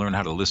we have to learn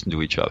how to listen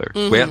to each other.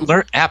 We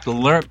have to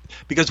learn,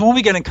 because when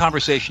we get in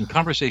conversation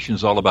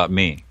is all about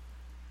me.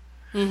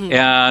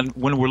 And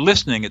when we're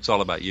listening, it's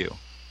all about you.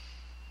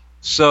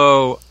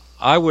 So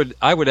I would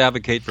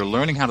advocate for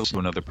learning how to listen to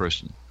another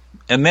person.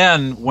 And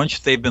then once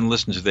they've been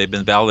listened to, they've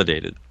been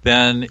validated,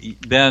 then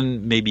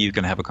maybe you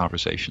can have a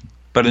conversation.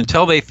 But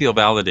until they feel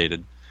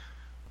validated,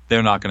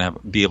 they're not going to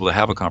be able to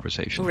have a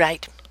conversation.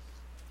 Right.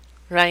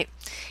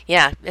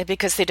 Yeah,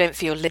 because they don't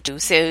feel listened to.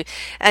 So,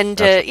 and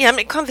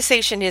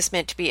conversation is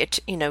meant to be a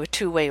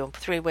two-way or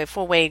three-way,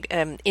 four-way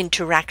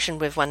interaction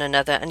with one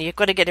another, and you've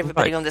got to get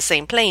everybody on the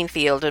same playing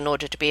field in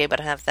order to be able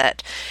to have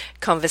that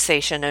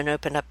conversation and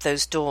open up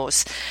those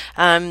doors.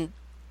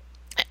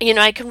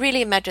 I can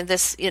really imagine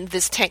this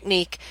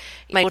technique.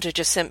 My daughter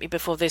just sent me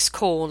before this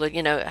call,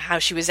 how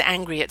she was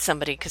angry at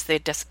somebody because they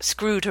just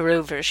screwed her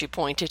over, as she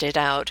pointed it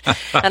out.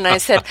 And I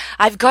said,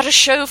 I've got a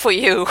show for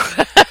you.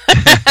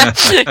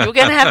 You're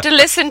going to have to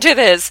listen to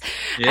this.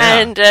 Yeah.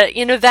 And,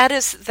 that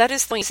is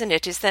the point, isn't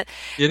it? Is that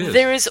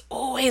there is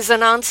always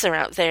an answer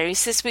out there. He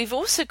says we've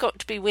also got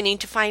to be willing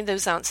to find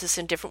those answers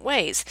in different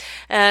ways.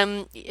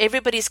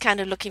 Everybody's kind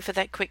of looking for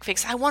that quick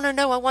fix. I want to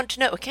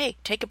know. Okay,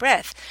 take a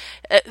breath.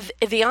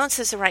 The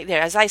answers are right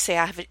there. As I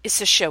say,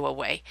 it's a show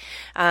away.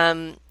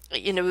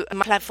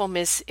 My platform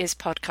is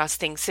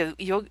podcasting. So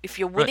if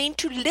you're willing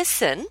to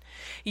listen,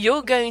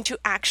 you're going to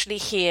actually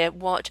hear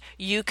what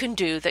you can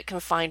do that can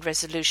find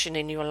resolution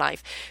in your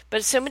life.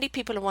 But so many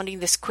people are wanting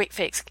this quick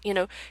fix.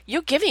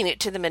 You're giving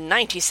it to them in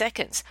 90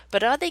 seconds.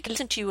 But are they going to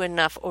listen to you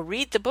enough or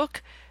read the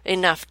book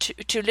enough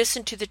to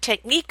listen to the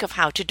technique of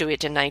how to do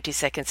it in 90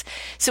 seconds?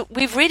 So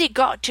we've really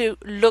got to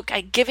look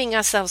at giving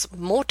ourselves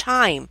more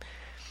time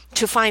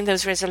to find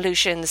those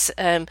resolutions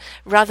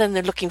rather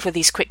than looking for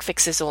these quick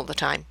fixes all the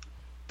time.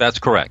 That's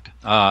correct.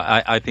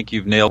 I think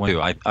you've nailed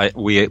it.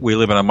 We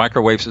live in a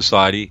microwave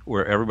society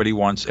where everybody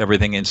wants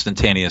everything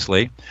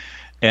instantaneously.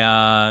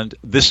 And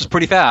this is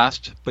pretty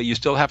fast, but you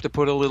still have to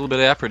put a little bit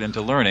of effort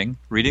into learning,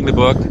 reading the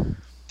book,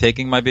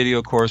 taking my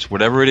video course,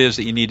 whatever it is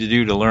that you need to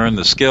do to learn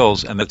the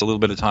skills, and that's a little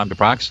bit of time to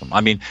practice them. I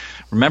mean,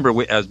 remember,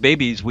 as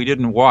babies, we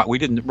didn't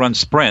run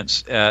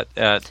sprints at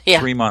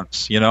 3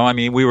 months.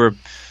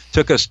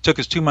 Took us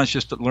 2 months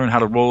just to learn how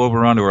to roll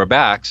over onto our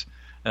backs.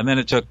 And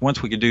then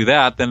once we could do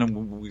that,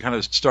 then we kind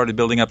of started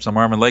building up some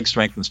arm and leg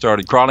strength and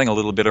started crawling a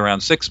little bit around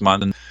 6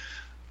 months. And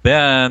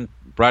then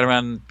right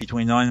around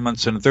between 9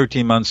 months and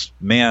 13 months,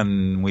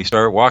 we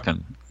started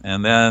walking.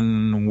 And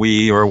then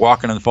we were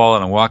walking and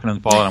falling.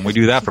 And we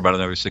do that for about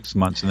another 6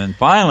 months. And then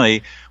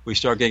finally, we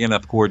start getting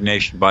enough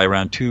coordination by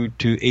around 2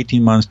 to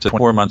 18 months to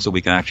 4 months that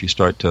we can actually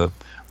start to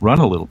run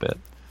a little bit.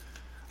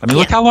 I mean,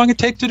 look how long it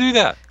takes to do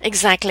that.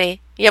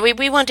 Exactly. Yeah,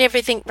 we want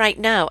everything right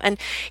now. And,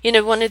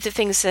 one of the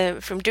things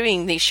from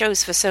doing these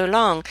shows for so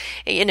long,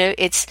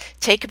 it's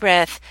take a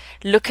breath,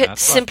 look at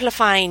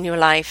simplifying your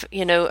life.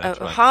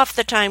 Half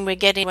the time we're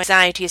getting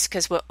anxieties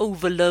because we're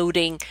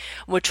overloading.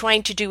 We're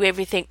trying to do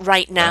everything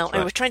right now,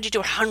 and we're trying to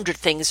do 100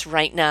 things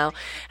right now.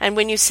 And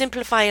when you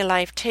simplify your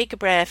life, take a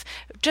breath,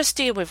 just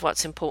deal with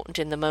what's important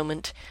in the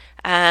moment.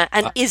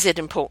 And is it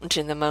important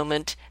in the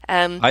moment?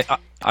 I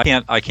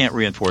can't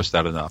reinforce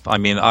that enough. I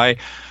mean,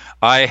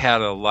 I had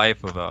a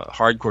life of a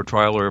hardcore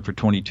trial lawyer for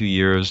 22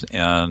 years,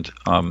 and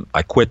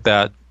I quit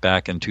that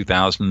back in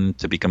 2000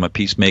 to become a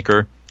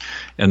peacemaker,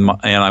 and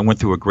I went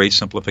through a great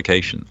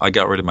simplification. I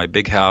got rid of my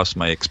big house,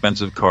 my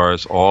expensive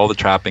cars, all the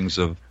trappings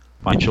of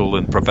financial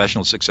and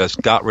professional success,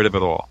 got rid of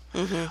it all.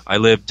 Mm-hmm. I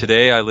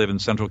live in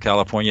Central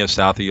California,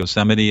 south of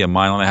Yosemite, 1.5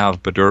 miles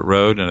up a dirt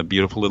road in a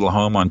beautiful little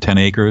home on 10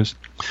 acres.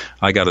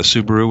 I got a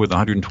Subaru with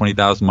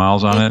 120,000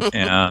 miles on it,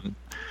 and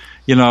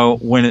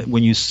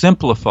when you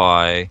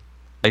simplify,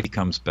 life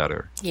becomes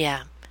better.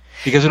 Yeah.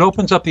 Because it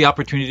opens up the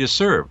opportunity to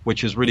serve,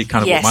 which is really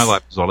kind of what my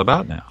life is all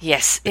about now.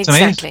 Yes, it's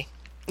exactly. Amazing.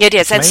 It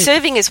is. And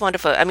serving is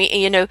wonderful. I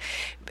mean,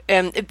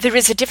 there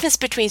is a difference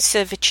between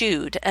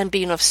servitude and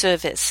being of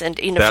service. And,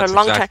 for a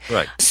long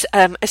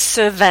time, a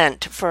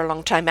servant for a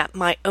long time at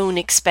my own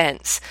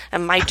expense.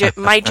 And my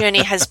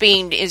journey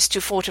is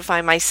to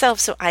fortify myself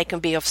so I can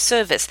be of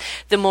service.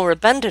 The more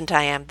abundant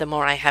I am, the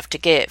more I have to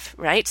give,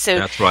 right? So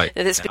that's right.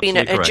 It's been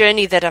a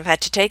journey that I've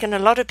had to take, and a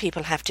lot of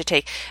people have to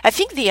take. I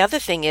think the other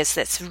thing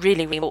that's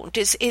really, really important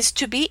is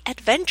to be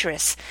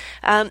adventurous.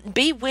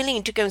 Be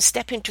willing to go and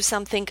step into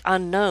something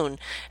unknown.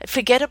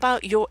 Forget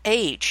about your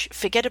age.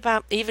 Forget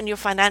about even your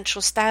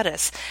financial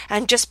status,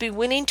 and just be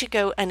willing to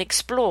go and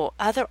explore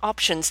other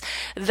options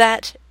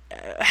that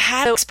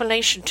have no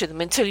explanation to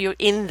them until you're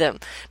in them.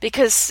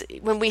 Because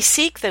when we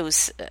seek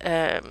those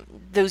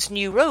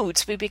new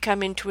roads, we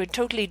become into a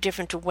totally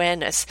different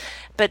awareness.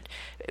 But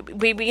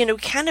we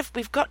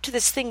we've got to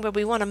this thing where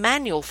we want a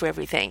manual for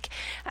everything,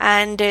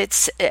 and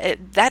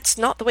that's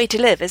not the way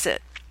to live, is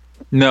it?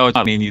 No,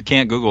 I mean you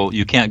can't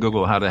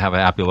Google how to have a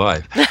happy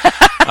life.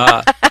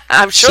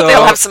 I'm sure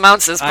they'll have some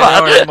answers. But I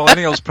know,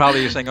 millennials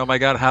probably are saying, "Oh my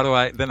God, how do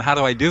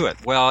I do it?"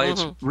 Well,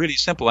 it's really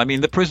simple. I mean,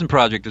 the Prison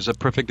Project is a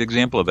perfect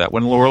example of that.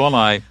 When Laurel and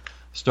I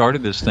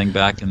started this thing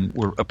back and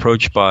were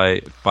approached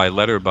by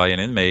letter by an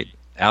inmate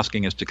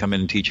asking us to come in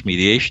and teach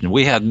mediation,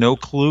 we had no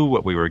clue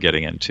what we were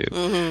getting into.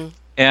 Mm-hmm.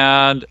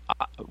 And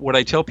what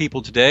I tell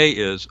people today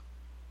is,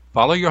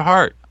 follow your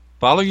heart,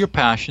 follow your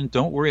passion.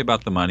 Don't worry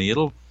about the money.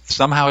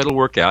 Somehow it'll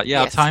work out.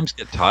 Yeah, yes. Times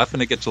get tough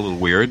and it gets a little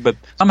weird, but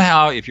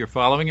somehow if you're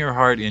following your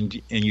heart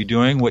and you're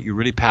doing what you're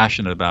really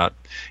passionate about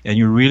and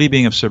you're really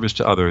being of service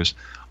to others,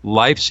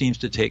 life seems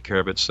to take care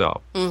of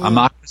itself. Mm-hmm. I'm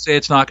not going to say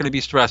it's not going to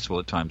be stressful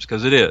at times,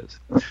 because it is,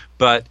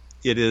 but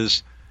it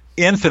is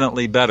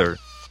infinitely better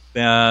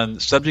than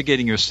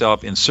subjugating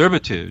yourself in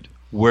servitude,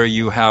 where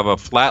you have a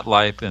flat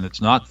life and it's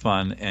not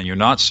fun and you're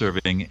not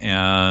serving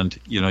and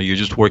you're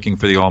just working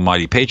for the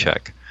almighty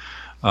paycheck.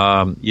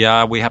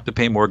 Yeah, we have to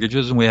pay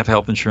mortgages and we have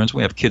health insurance.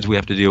 We have kids we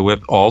have to deal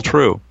with. All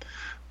true,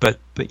 but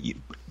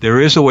there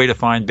is a way to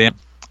find balance.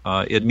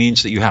 It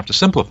means that you have to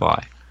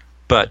simplify,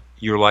 but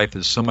your life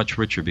is so much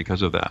richer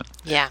because of that.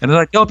 Yeah. And as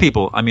I tell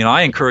people, I mean,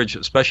 I encourage,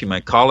 especially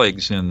my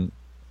colleagues and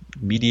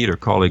mediator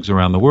colleagues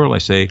around the world, I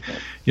say,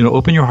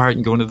 open your heart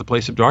and go into the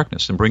place of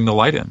darkness and bring the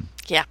light in.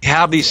 Yeah.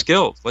 Have these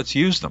skills. Let's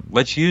use them.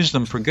 Let's use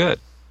them for good.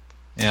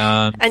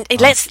 And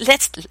let's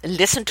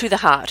listen to the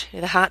heart.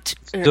 The heart,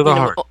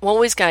 heart.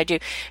 Always guide you.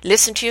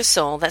 Listen to your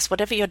soul. That's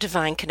whatever your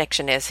divine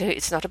connection is.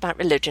 It's not about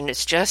religion.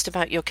 It's just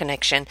about your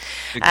connection.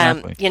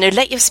 Exactly.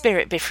 Let your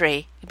spirit be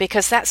free,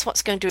 because that's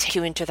what's going to take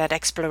you into that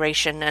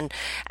exploration and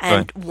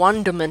right.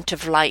 wonderment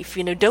of life.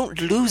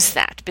 Don't lose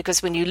that,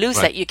 because when you lose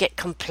right. that, you get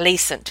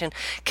complacent, and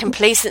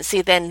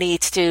complacency then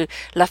leads to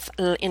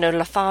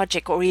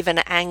lethargic or even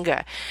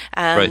anger.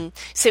 Right.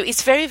 So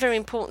it's very, very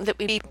important that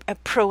we be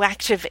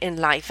proactive in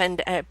life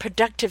and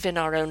productive in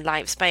our own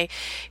lives.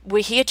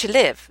 We're here to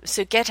live,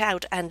 so get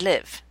out and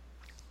live.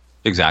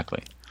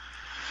 Exactly.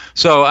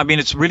 So, I mean,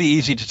 it's really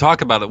easy to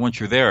talk about it once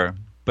you're there,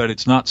 but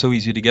it's not so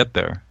easy to get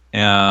there.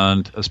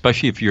 And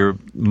especially if you're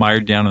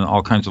mired down in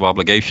all kinds of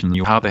obligations,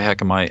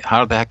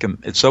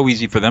 it's so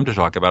easy for them to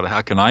talk about it.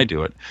 How can I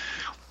do it?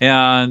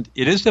 And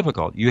it is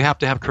difficult. You have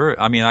to have courage.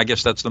 I mean, I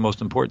guess that's the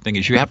most important thing,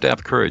 is you have to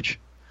have courage.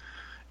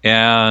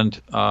 And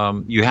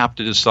you have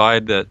to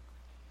decide that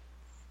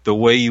the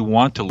way you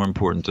want to live is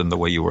important than the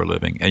way you are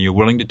living. And you're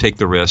willing to take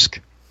the risk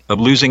of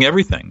losing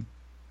everything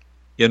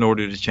in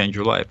order to change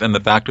your life. And the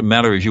fact of the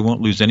matter is, you won't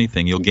lose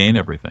anything. You'll gain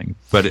everything.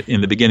 But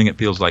in the beginning, it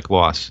feels like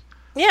loss.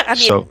 Yeah, I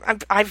mean,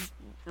 I've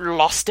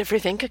lost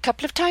everything a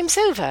couple of times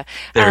over.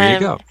 There you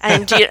go.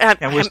 And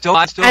we're still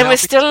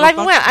alive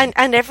and well.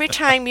 And every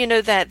time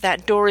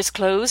that door is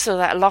closed or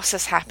that loss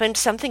has happened,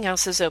 something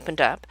else has opened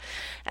up.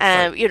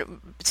 Right.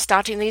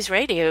 Starting these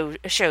radio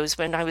shows,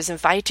 when I was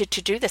invited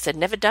to do this, I'd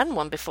never done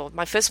one before.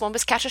 My first one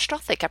was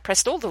catastrophic. I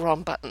pressed all the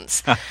wrong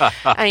buttons.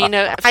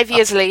 And 5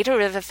 years later,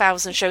 with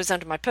 1,000 shows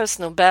under my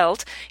personal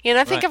belt,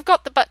 I think right. I've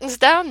got the buttons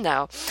down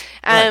now.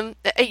 Right.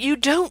 You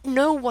don't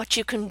know what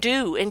you can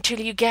do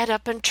until you get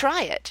up and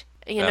try it.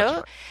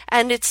 Right.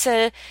 And it's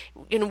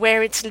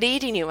where it's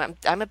leading you.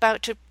 I'm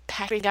about to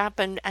pack it up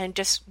and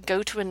just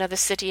go to another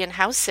city and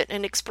house it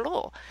and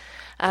explore.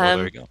 Well,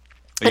 there you go.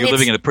 You're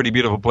living in a pretty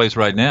beautiful place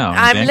right now.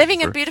 I'm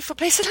living in a beautiful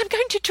place, and I'm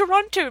going to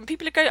Toronto, and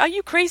people are going, "Are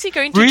you crazy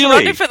going to really?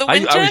 Toronto for the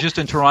winter?" I was just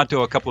in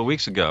Toronto a couple of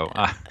weeks ago,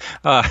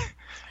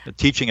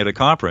 teaching at a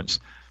conference.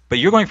 But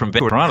you're going from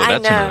Vancouver to Toronto.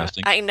 That's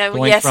interesting. I know.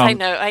 Going yes, from, I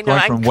know.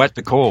 Going from wet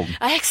to cold.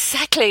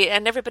 Exactly.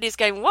 And everybody's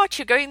going, "What?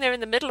 You're going there in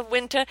the middle of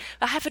winter?"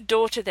 I have a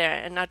daughter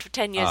there, and after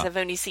 10 years, I've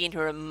only seen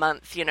her a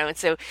month, And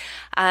so,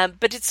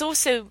 but it's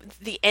also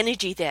the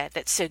energy there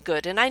that's so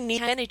good. And I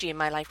need energy in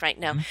my life right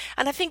now. Mm-hmm.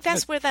 And I think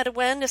that's where that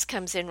awareness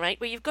comes in, right?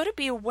 Where you've got to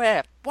be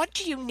aware. What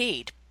do you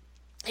need?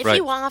 If right.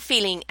 you are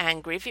feeling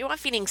angry, if you are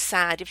feeling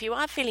sad, if you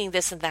are feeling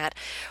this and that,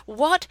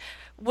 what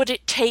would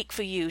it take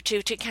for you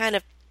to kind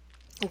of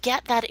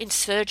get that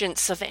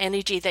insurgence of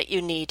energy that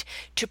you need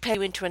to pay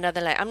you into another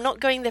life? I'm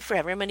not going there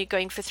forever. I'm only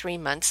going for 3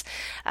 months.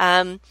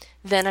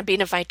 Then I've been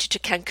invited to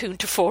Cancun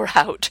to 4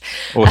 out.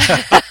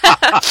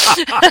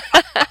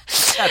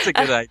 That's a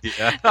good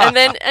idea. And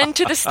then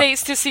into the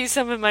States to see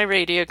some of my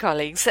radio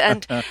colleagues.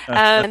 And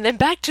then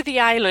back to the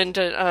island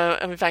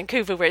of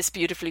Vancouver, where it's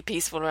beautifully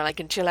peaceful and I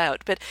can chill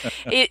out. But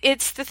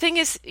it's the thing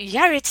is,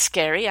 it's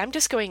scary. I'm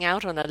just going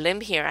out on a limb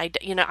here.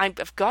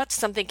 I've got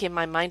something in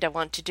my mind I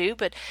want to do,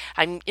 but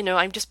I'm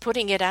just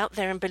putting it out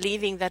there and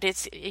believing that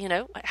it's,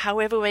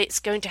 however way it's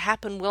going to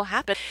happen will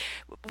happen.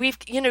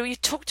 You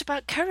talked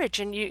about courage,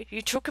 and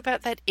you talk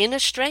about that inner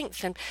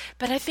strength,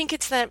 but I think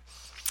it's that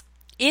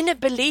inner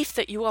belief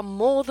that you are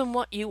more than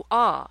what you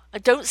are.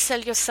 Don't sell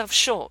yourself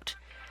short.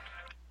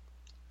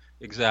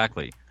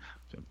 Exactly.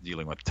 I'm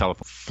dealing with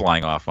telephone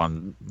flying off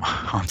on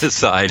this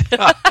side.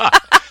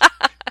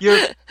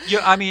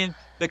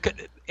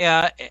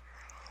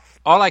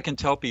 All I can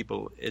tell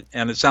people,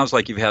 and it sounds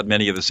like you've had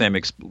many of the same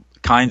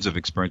kinds of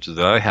experiences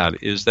that I had,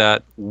 is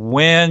that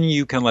when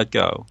you can let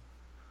go,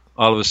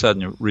 all of a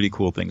sudden really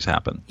cool things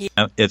happen.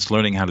 Yeah. It's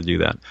learning how to do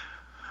that.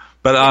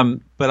 But I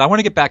want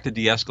to get back to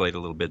de-escalate a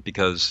little bit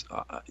because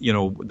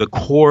the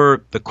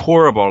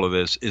core of all of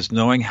this is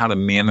knowing how to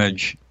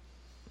manage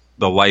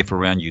the life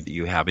around you that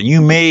you have. And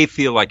you may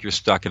feel like you're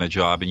stuck in a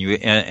job and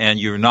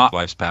you're not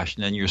life's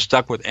passion, and you're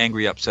stuck with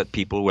angry, upset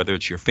people, whether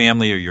it's your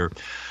family or your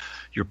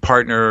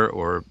partner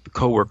or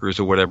coworkers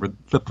or whatever.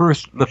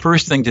 The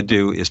first thing to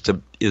do is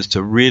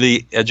to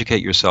really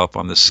educate yourself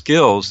on the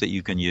skills that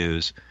you can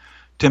use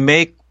to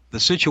make the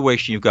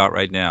situation you've got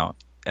right now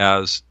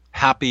as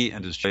happy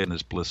and as joyous and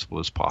as blissful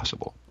as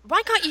possible.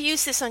 Why can't you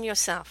use this on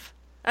yourself?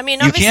 I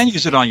mean, you can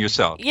use it on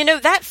yourself.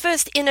 That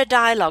first inner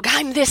dialogue,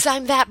 I'm this,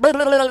 I'm that, blah,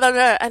 blah, blah, blah,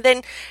 blah, and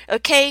then,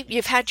 okay,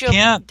 you've had your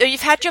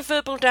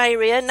verbal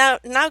diarrhea. Now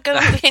go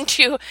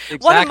into exactly.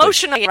 What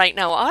emotion are you right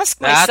now? Ask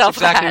myself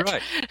that. That's exactly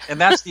right. And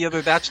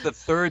that's the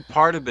third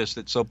part of this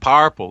that's so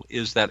powerful,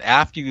 is that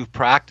after you've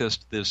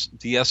practiced this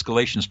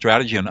de-escalation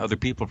strategy on other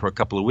people for a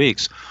couple of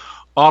weeks,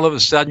 all of a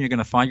sudden you're going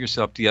to find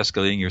yourself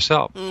de-escalating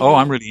yourself. Mm-hmm. Oh,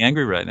 I'm really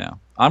angry right now.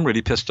 I'm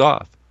really pissed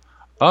off.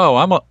 Oh,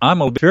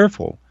 I'm a bit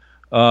fearful.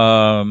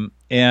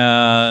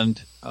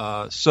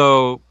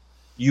 So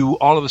you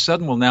all of a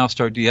sudden will now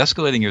start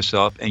de-escalating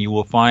yourself, and you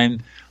will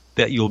find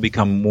that you'll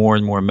become more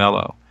and more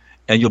mellow,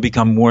 and you'll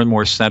become more and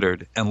more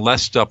centered, and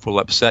less stuff will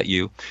upset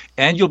you,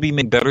 and you'll be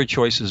making better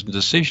choices and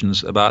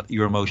decisions about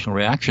your emotional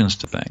reactions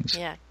to things.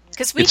 Yeah.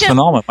 It's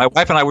phenomenal. My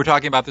wife and I were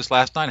talking about this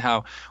last night,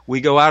 how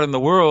we go out in the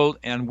world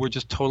and we're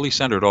just totally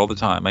centered all the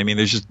time. I mean,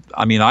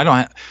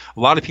 a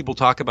lot of people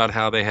talk about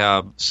how they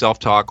have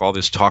self-talk, all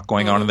this talk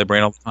going on in their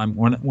brain all the time.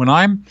 When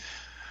I'm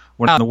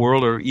out in the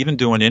world or even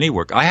doing any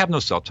work, I have no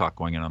self-talk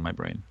going on in my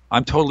brain.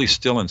 I'm totally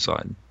still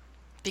inside.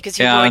 Because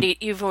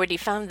you've already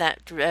found that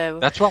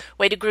that's right.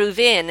 way to groove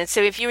in. And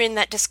so if you're in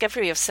that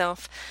discovery of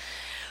self,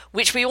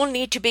 which we all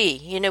need to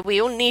be,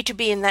 we all need to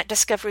be in that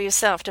discovery of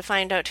self to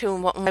find out who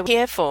and what we're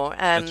here for.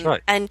 That's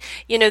right. And,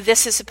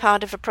 this is a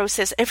part of a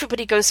process.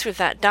 Everybody goes through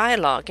that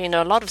dialogue,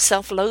 a lot of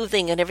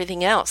self-loathing and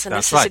everything else. And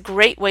this is a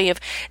great way of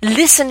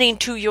listening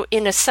to your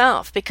inner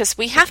self, because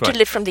we have to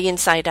live from the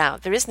inside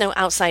out. There is no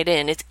outside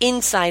in. It's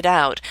inside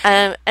out.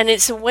 And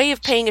it's a way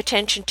of paying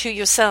attention to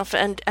yourself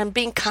and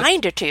being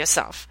kinder to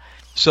yourself.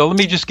 So let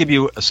me just give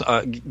you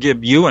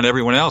and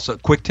everyone else a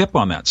quick tip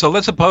on that. So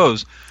let's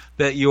suppose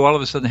that you all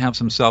of a sudden have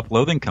some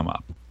self-loathing come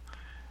up.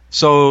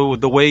 So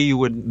the way you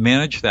would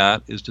manage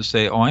that is to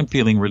say, I'm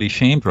feeling really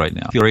shamed right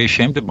now. I feel very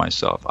ashamed of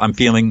myself. I'm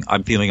feeling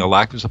a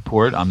lack of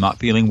support. I'm not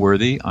feeling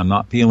worthy. I'm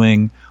not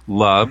feeling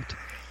loved.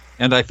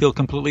 And I feel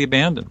completely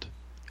abandoned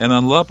and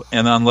unloved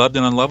and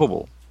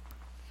unlovable.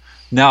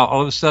 Now,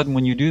 all of a sudden,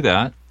 when you do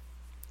that,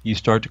 you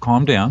start to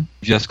calm down,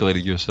 you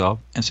escalated yourself,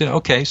 and say,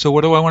 okay, so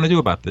what do I want to do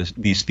about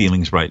these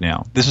feelings right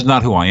now? This is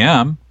not who I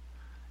am.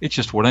 It's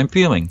just what I'm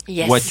feeling.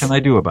 Yes. What can I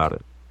do about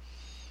it?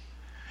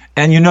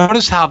 And you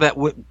notice how that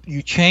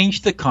you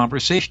change the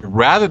conversation.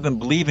 Rather than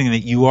believing that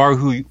you are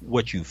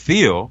what you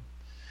feel,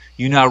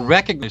 you now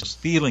recognize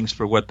feelings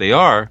for what they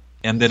are,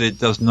 and that it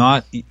does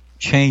not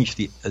change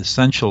the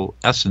essential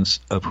essence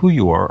of who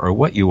you are or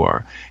what you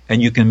are.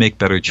 And you can make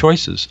better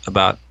choices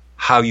about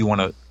how you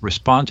want to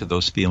respond to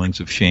those feelings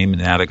of shame,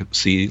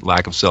 inadequacy,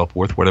 lack of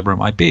self-worth, whatever it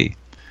might be.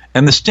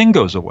 And the sting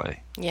goes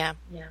away. Yeah.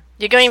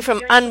 You're going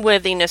from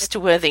unworthiness to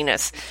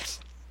worthiness.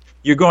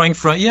 You're going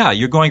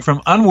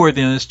from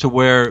unworthiness to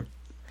where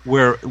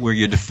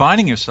you're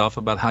defining yourself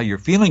about how you're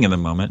feeling in the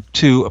moment,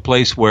 to a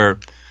place where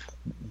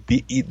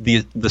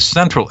the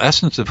central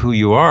essence of who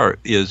you are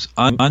is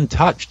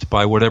untouched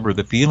by whatever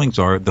the feelings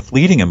are, the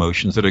fleeting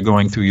emotions that are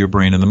going through your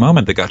brain in the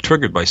moment that got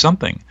triggered by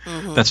something.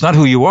 Mm-hmm. That's not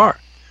who you are.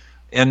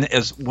 And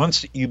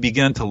once you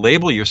begin to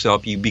label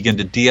yourself, you begin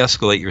to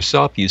de-escalate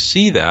yourself, you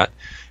see that,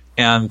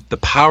 and the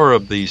power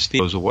of these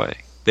feelings goes away.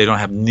 They don't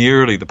have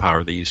nearly the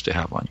power they used to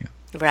have on you.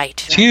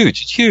 Right. It's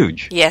huge. It's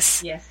huge.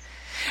 Yes.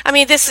 I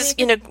mean, this is,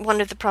 one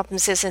of the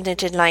problems, isn't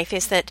it, in life,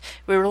 is that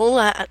we're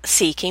all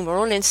seeking, we're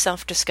all in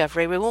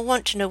self-discovery, we all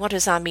want to know what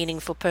is our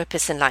meaningful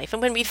purpose in life.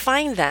 And when we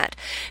find that,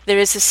 there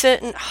is a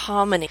certain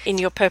harmony in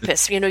your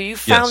purpose. You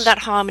found that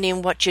harmony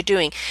in what you're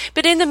doing.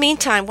 But in the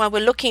meantime, while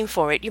we're looking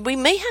for it, we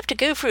may have to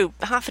go through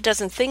half a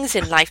dozen things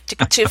in life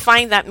to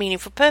find that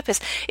meaningful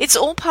purpose. It's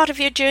all part of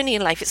your journey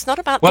in life. It's not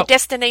about the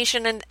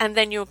destination and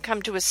then you'll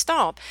come to a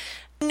stop.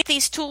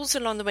 These tools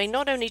along the way,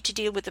 not only to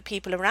deal with the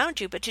people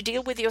around you, but to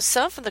deal with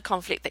yourself and the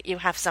conflict that you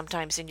have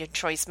sometimes in your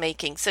choice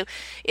making. So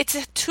it's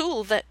a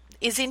tool that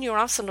is in your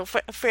arsenal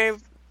for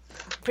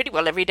pretty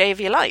well every day of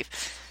your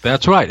life.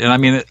 That's right. And I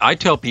mean, I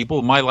tell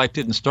people my life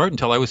didn't start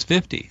until I was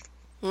 50.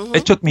 Mm-hmm.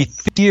 It took me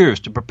 50 years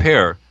to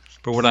prepare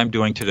for what I'm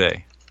doing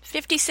today.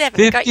 57.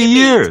 50 got you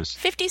years.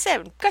 Beat.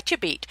 57. Got you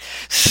beat.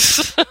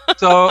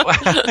 So,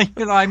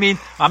 I mean,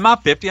 I'm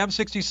not 50. I'm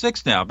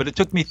 66 now. But it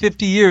took me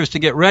 50 years to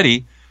get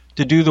ready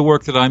to do the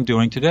work that I'm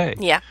doing today.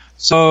 Yeah.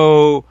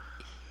 So,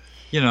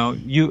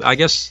 I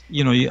guess,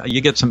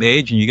 you get some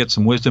age and you get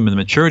some wisdom and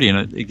maturity,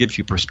 and it gives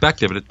you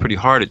perspective. And it's pretty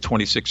hard at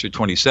 26 or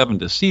 27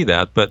 to see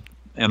that.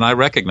 And I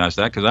recognize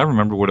that because I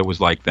remember what it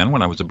was like then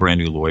when I was a brand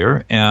new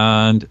lawyer.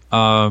 And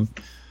but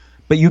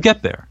you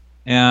get there,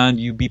 and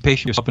you be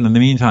patient yourself, and in the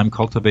meantime,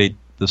 cultivate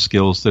the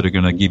skills that are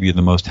going to give you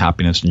the most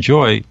happiness and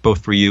joy,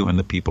 both for you and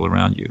the people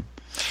around you.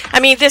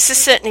 I mean, this is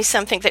certainly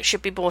something that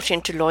should be brought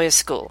into lawyer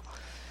school.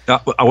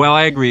 Well,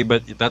 I agree,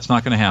 but that's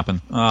not going to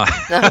happen.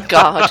 Oh,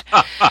 God.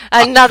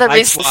 Another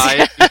reason.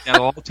 I get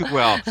all too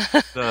well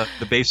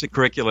the basic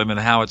curriculum and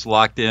how it's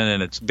locked in,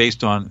 and it's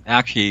based on,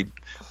 actually,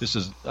 this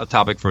is a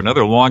topic for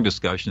another long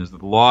discussion, is that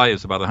the law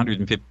is about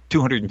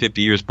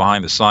 250 years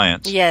behind the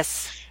science.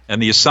 Yes.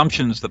 And the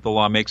assumptions that the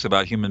law makes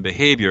about human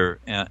behavior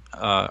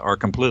are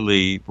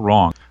completely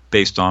wrong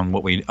based on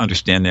what we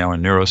understand now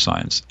in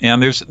neuroscience.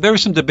 And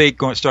there's some debate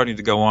starting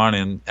to go on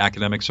in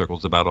academic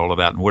circles about all of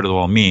that and what it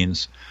all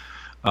means.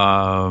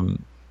 But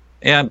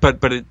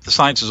the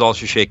science is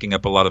also shaking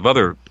up a lot of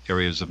other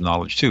areas of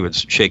knowledge too.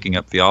 It's shaking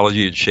up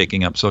theology. It's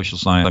shaking up social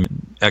science,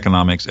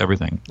 economics,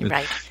 everything.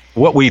 Right.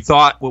 What we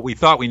thought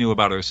we knew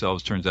about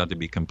ourselves turns out to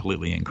be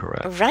completely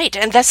incorrect. Right,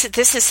 and this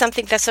is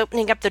something that's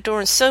opening up the door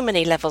on so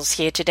many levels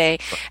here today,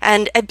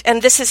 and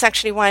this is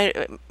actually why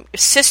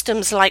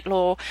systems like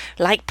law,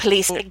 like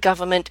police, and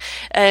government,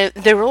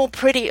 they're all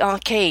pretty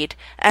archaic,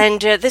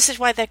 and this is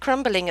why they're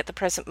crumbling at the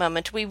present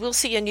moment. We will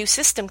see a new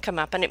system come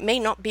up, and it may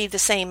not be the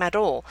same at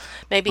all,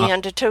 maybe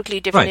under totally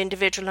different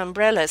individual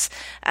umbrellas.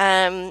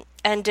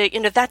 And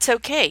that's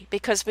okay,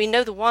 because we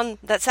know the one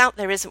that's out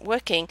there isn't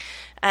working.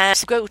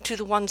 So go to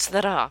the ones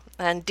that are,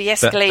 and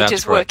de-escalate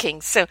is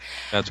working. So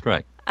that's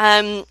correct.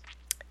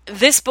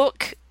 This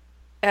book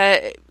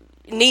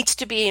needs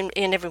to be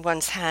in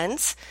everyone's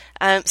hands.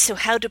 So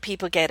how do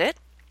people get it?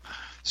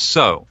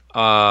 So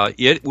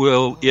it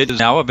is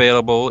now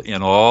available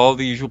in all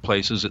the usual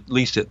places, at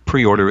least at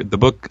pre-order. The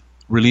book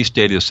release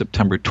date is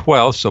September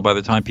 12th, so by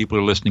the time people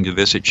are listening to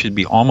this, it should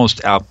be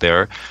almost out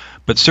there.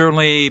 But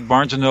certainly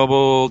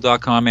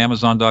BarnesandNoble.com,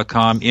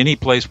 Amazon.com, any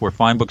place where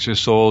fine books are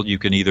sold, you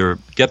can either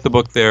get the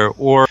book there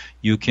or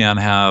you can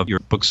have your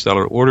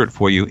bookseller order it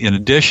for you. In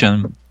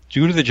addition,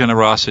 due to the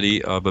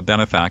generosity of a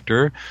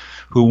benefactor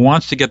who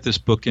wants to get this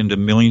book into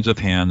millions of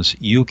hands,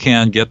 you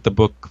can get the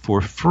book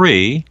for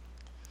free.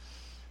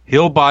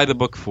 He'll buy the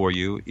book for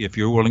you if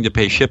you're willing to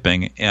pay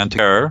shipping. And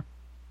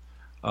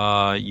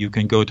you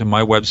can go to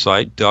my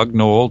website,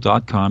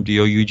 DougNoll.com,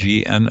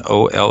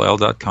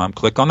 DougNoll.com.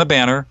 Click on the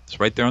banner. It's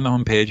right there on the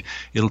homepage.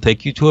 It'll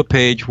take you to a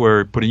page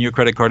where put in your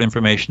credit card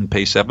information,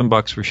 pay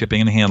 $7 for shipping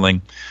and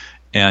handling,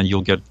 and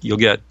you'll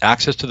get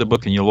access to the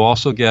book, and you'll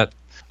also get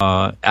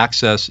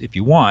access, if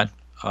you want,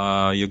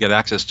 you'll get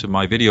access to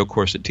my video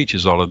course that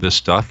teaches all of this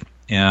stuff,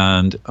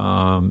 and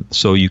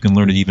so you can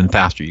learn it even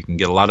faster. You can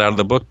get a lot out of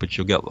the book, but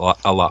you'll get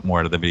a lot more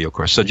out of the video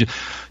course. So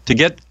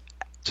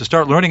to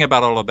start learning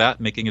about all of that,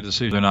 making a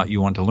decision whether or not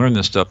you want to learn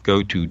this stuff,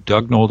 go to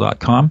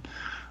DougNoll.com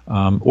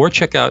or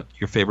check out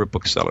your favorite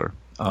bookseller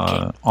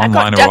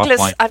online or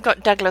offline. I've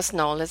got Douglas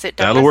Noll. Is it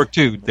Douglas? That'll work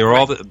too. They're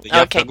all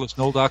okay.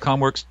 DouglasNoll.com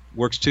works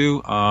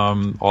too.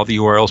 All the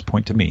URLs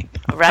point to me.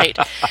 Right.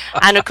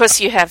 And of course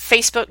you have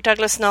Facebook,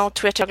 Douglas Noll,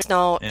 Twitter,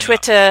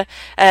 Twitter,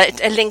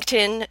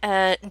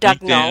 LinkedIn,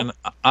 Doug Noll.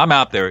 I'm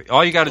out there.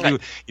 All you got to do,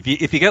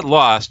 if you get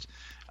lost,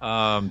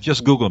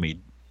 just Google me.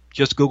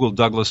 Just Google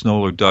Douglas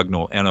Noll or Doug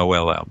Noll,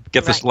 N-O-L-L.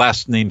 Get this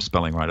last name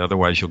spelling right,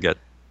 otherwise you'll get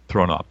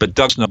thrown off. But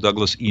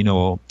Douglas E.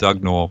 Noll,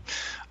 Doug Noll.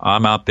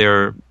 I'm out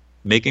there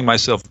making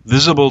myself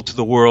visible to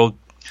the world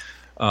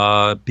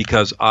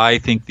because I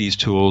think these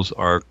tools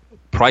are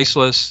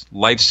priceless,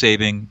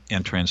 life-saving,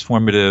 and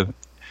transformative.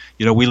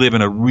 We live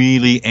in a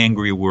really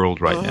angry world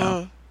right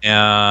now,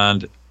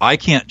 and I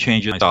can't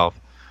change it myself,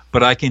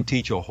 but I can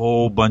teach a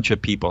whole bunch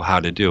of people how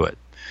to do it.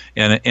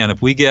 And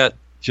if we get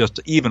just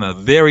even a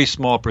very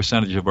small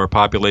percentage of our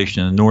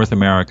population in North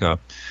America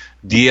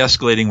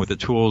de-escalating with the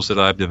tools that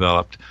I've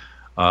developed,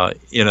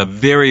 in a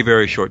very,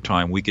 very short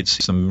time, we could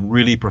see some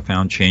really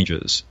profound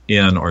changes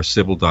in our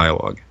civil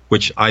dialogue,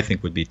 which I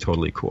think would be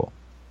totally cool.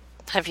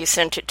 Have you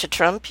sent it to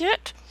Trump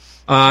yet?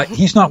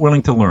 He's not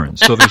willing to learn,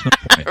 so there's no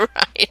point.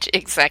 Right,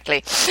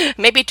 exactly.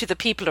 Maybe to the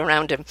people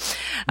around him.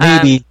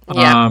 Maybe.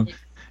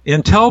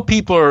 Until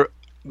people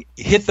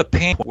hit the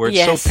pain where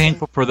it's so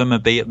painful for them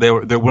that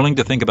they're willing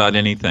to think about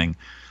anything.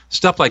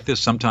 Stuff like this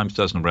sometimes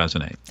doesn't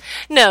resonate.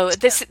 No,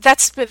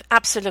 that's with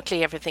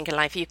absolutely everything in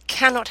life. You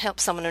cannot help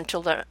someone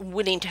until they're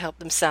willing to help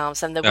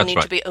themselves and they're willing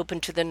to be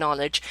open to the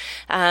knowledge.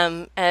 We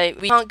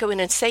can't go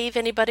in and save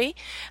anybody,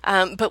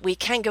 but we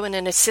can go in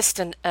and assist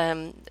in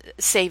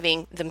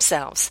saving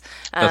themselves.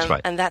 That's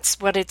right. And that's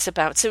what it's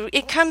about. So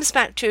it comes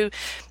back to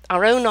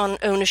our own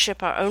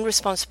ownership, our own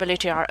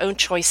responsibility, our own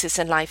choices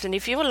in life. And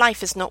if your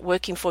life is not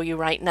working for you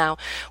right now,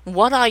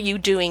 what are you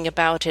doing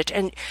about it?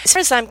 And as far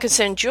as I'm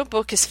concerned, your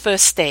book is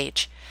first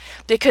stage.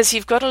 because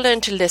you've got to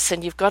learn to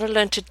listen, you've got to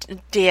learn to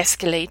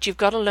de-escalate, you've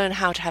got to learn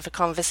how to have a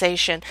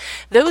conversation.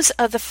 Those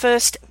are the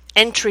first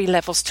entry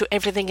levels to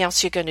everything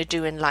else you're going to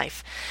do in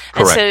life.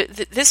 Correct. And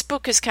so this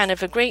book is kind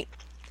of a great,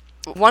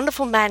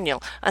 wonderful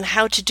manual on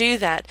how to do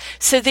that,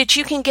 so that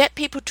you can get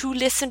people to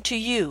listen to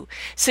you,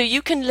 so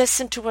you can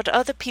listen to what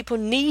other people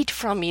need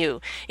from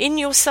you in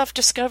your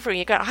self-discovery.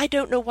 You go, I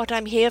don't know what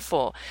I'm here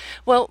for.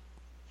 Well,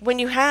 when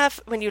you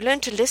learn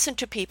to listen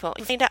to people,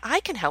 you find out,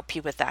 I can help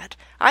you with that.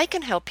 I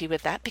can help you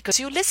with that because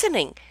you're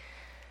listening.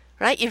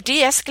 Right? You've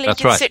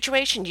de-escalated the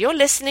situation. You're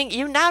listening.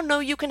 You now know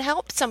you can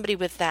help somebody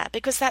with that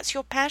because that's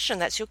your passion,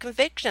 that's your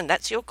conviction,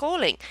 that's your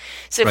calling.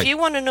 So if you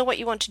want to know what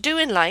you want to do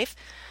in life,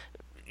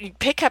 you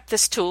pick up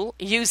this tool,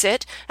 use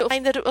it, and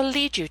find that it will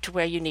lead you to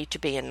where you need to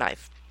be in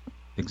life.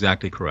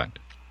 Exactly correct.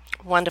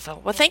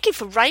 Wonderful. Well, thank you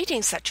for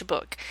writing such a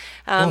book.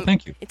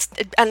 Thank you. It's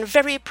a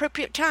very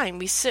appropriate time.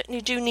 We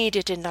certainly do need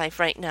it in life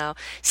right now.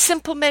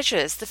 Simple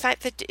measures, the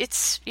fact that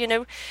it's,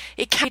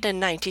 it can be in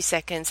 90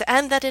 seconds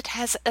and that it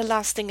has a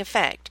lasting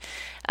effect.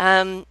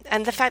 And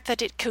the fact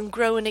that it can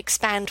grow and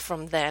expand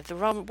from there, the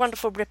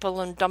wonderful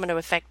ripple and domino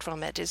effect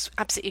from it is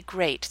absolutely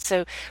great.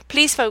 So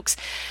please, folks,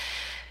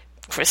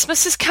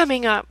 Christmas is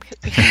coming up.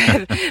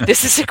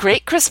 This is a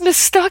great Christmas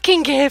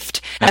stocking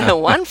gift,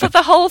 and one for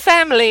the whole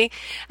family.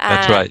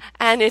 That's right.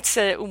 And it's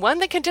one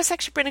that can just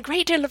actually bring a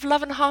great deal of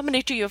love and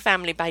harmony to your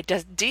family by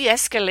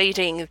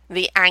de-escalating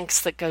the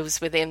angst that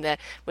goes within there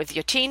with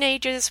your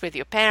teenagers, with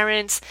your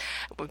parents,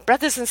 with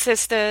brothers and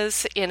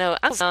sisters,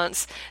 uncles,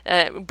 aunts.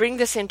 Bring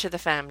this into the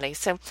family.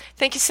 So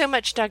thank you so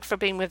much, Doug, for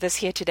being with us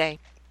here today.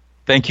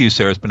 Thank you,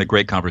 Sarah. It's been a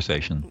great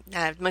conversation.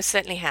 Most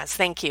certainly has.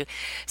 Thank you.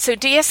 So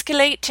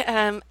de-escalate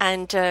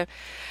and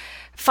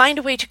find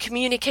a way to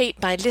communicate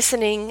by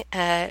listening,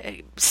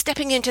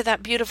 stepping into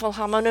that beautiful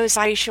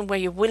harmonization where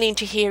you're willing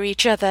to hear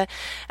each other,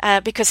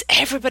 because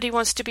everybody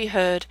wants to be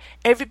heard.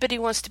 Everybody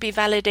wants to be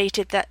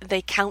validated that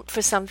they count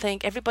for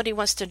something. Everybody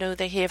wants to know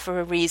they're here for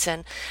a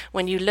reason.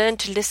 When you learn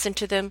to listen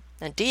to them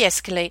and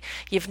de-escalate,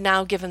 you've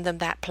now given them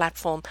that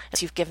platform,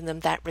 as you've given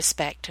them that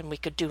respect, and we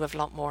could do a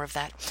lot more of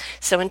that.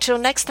 So until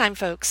next time,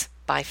 folks,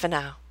 bye for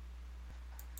now.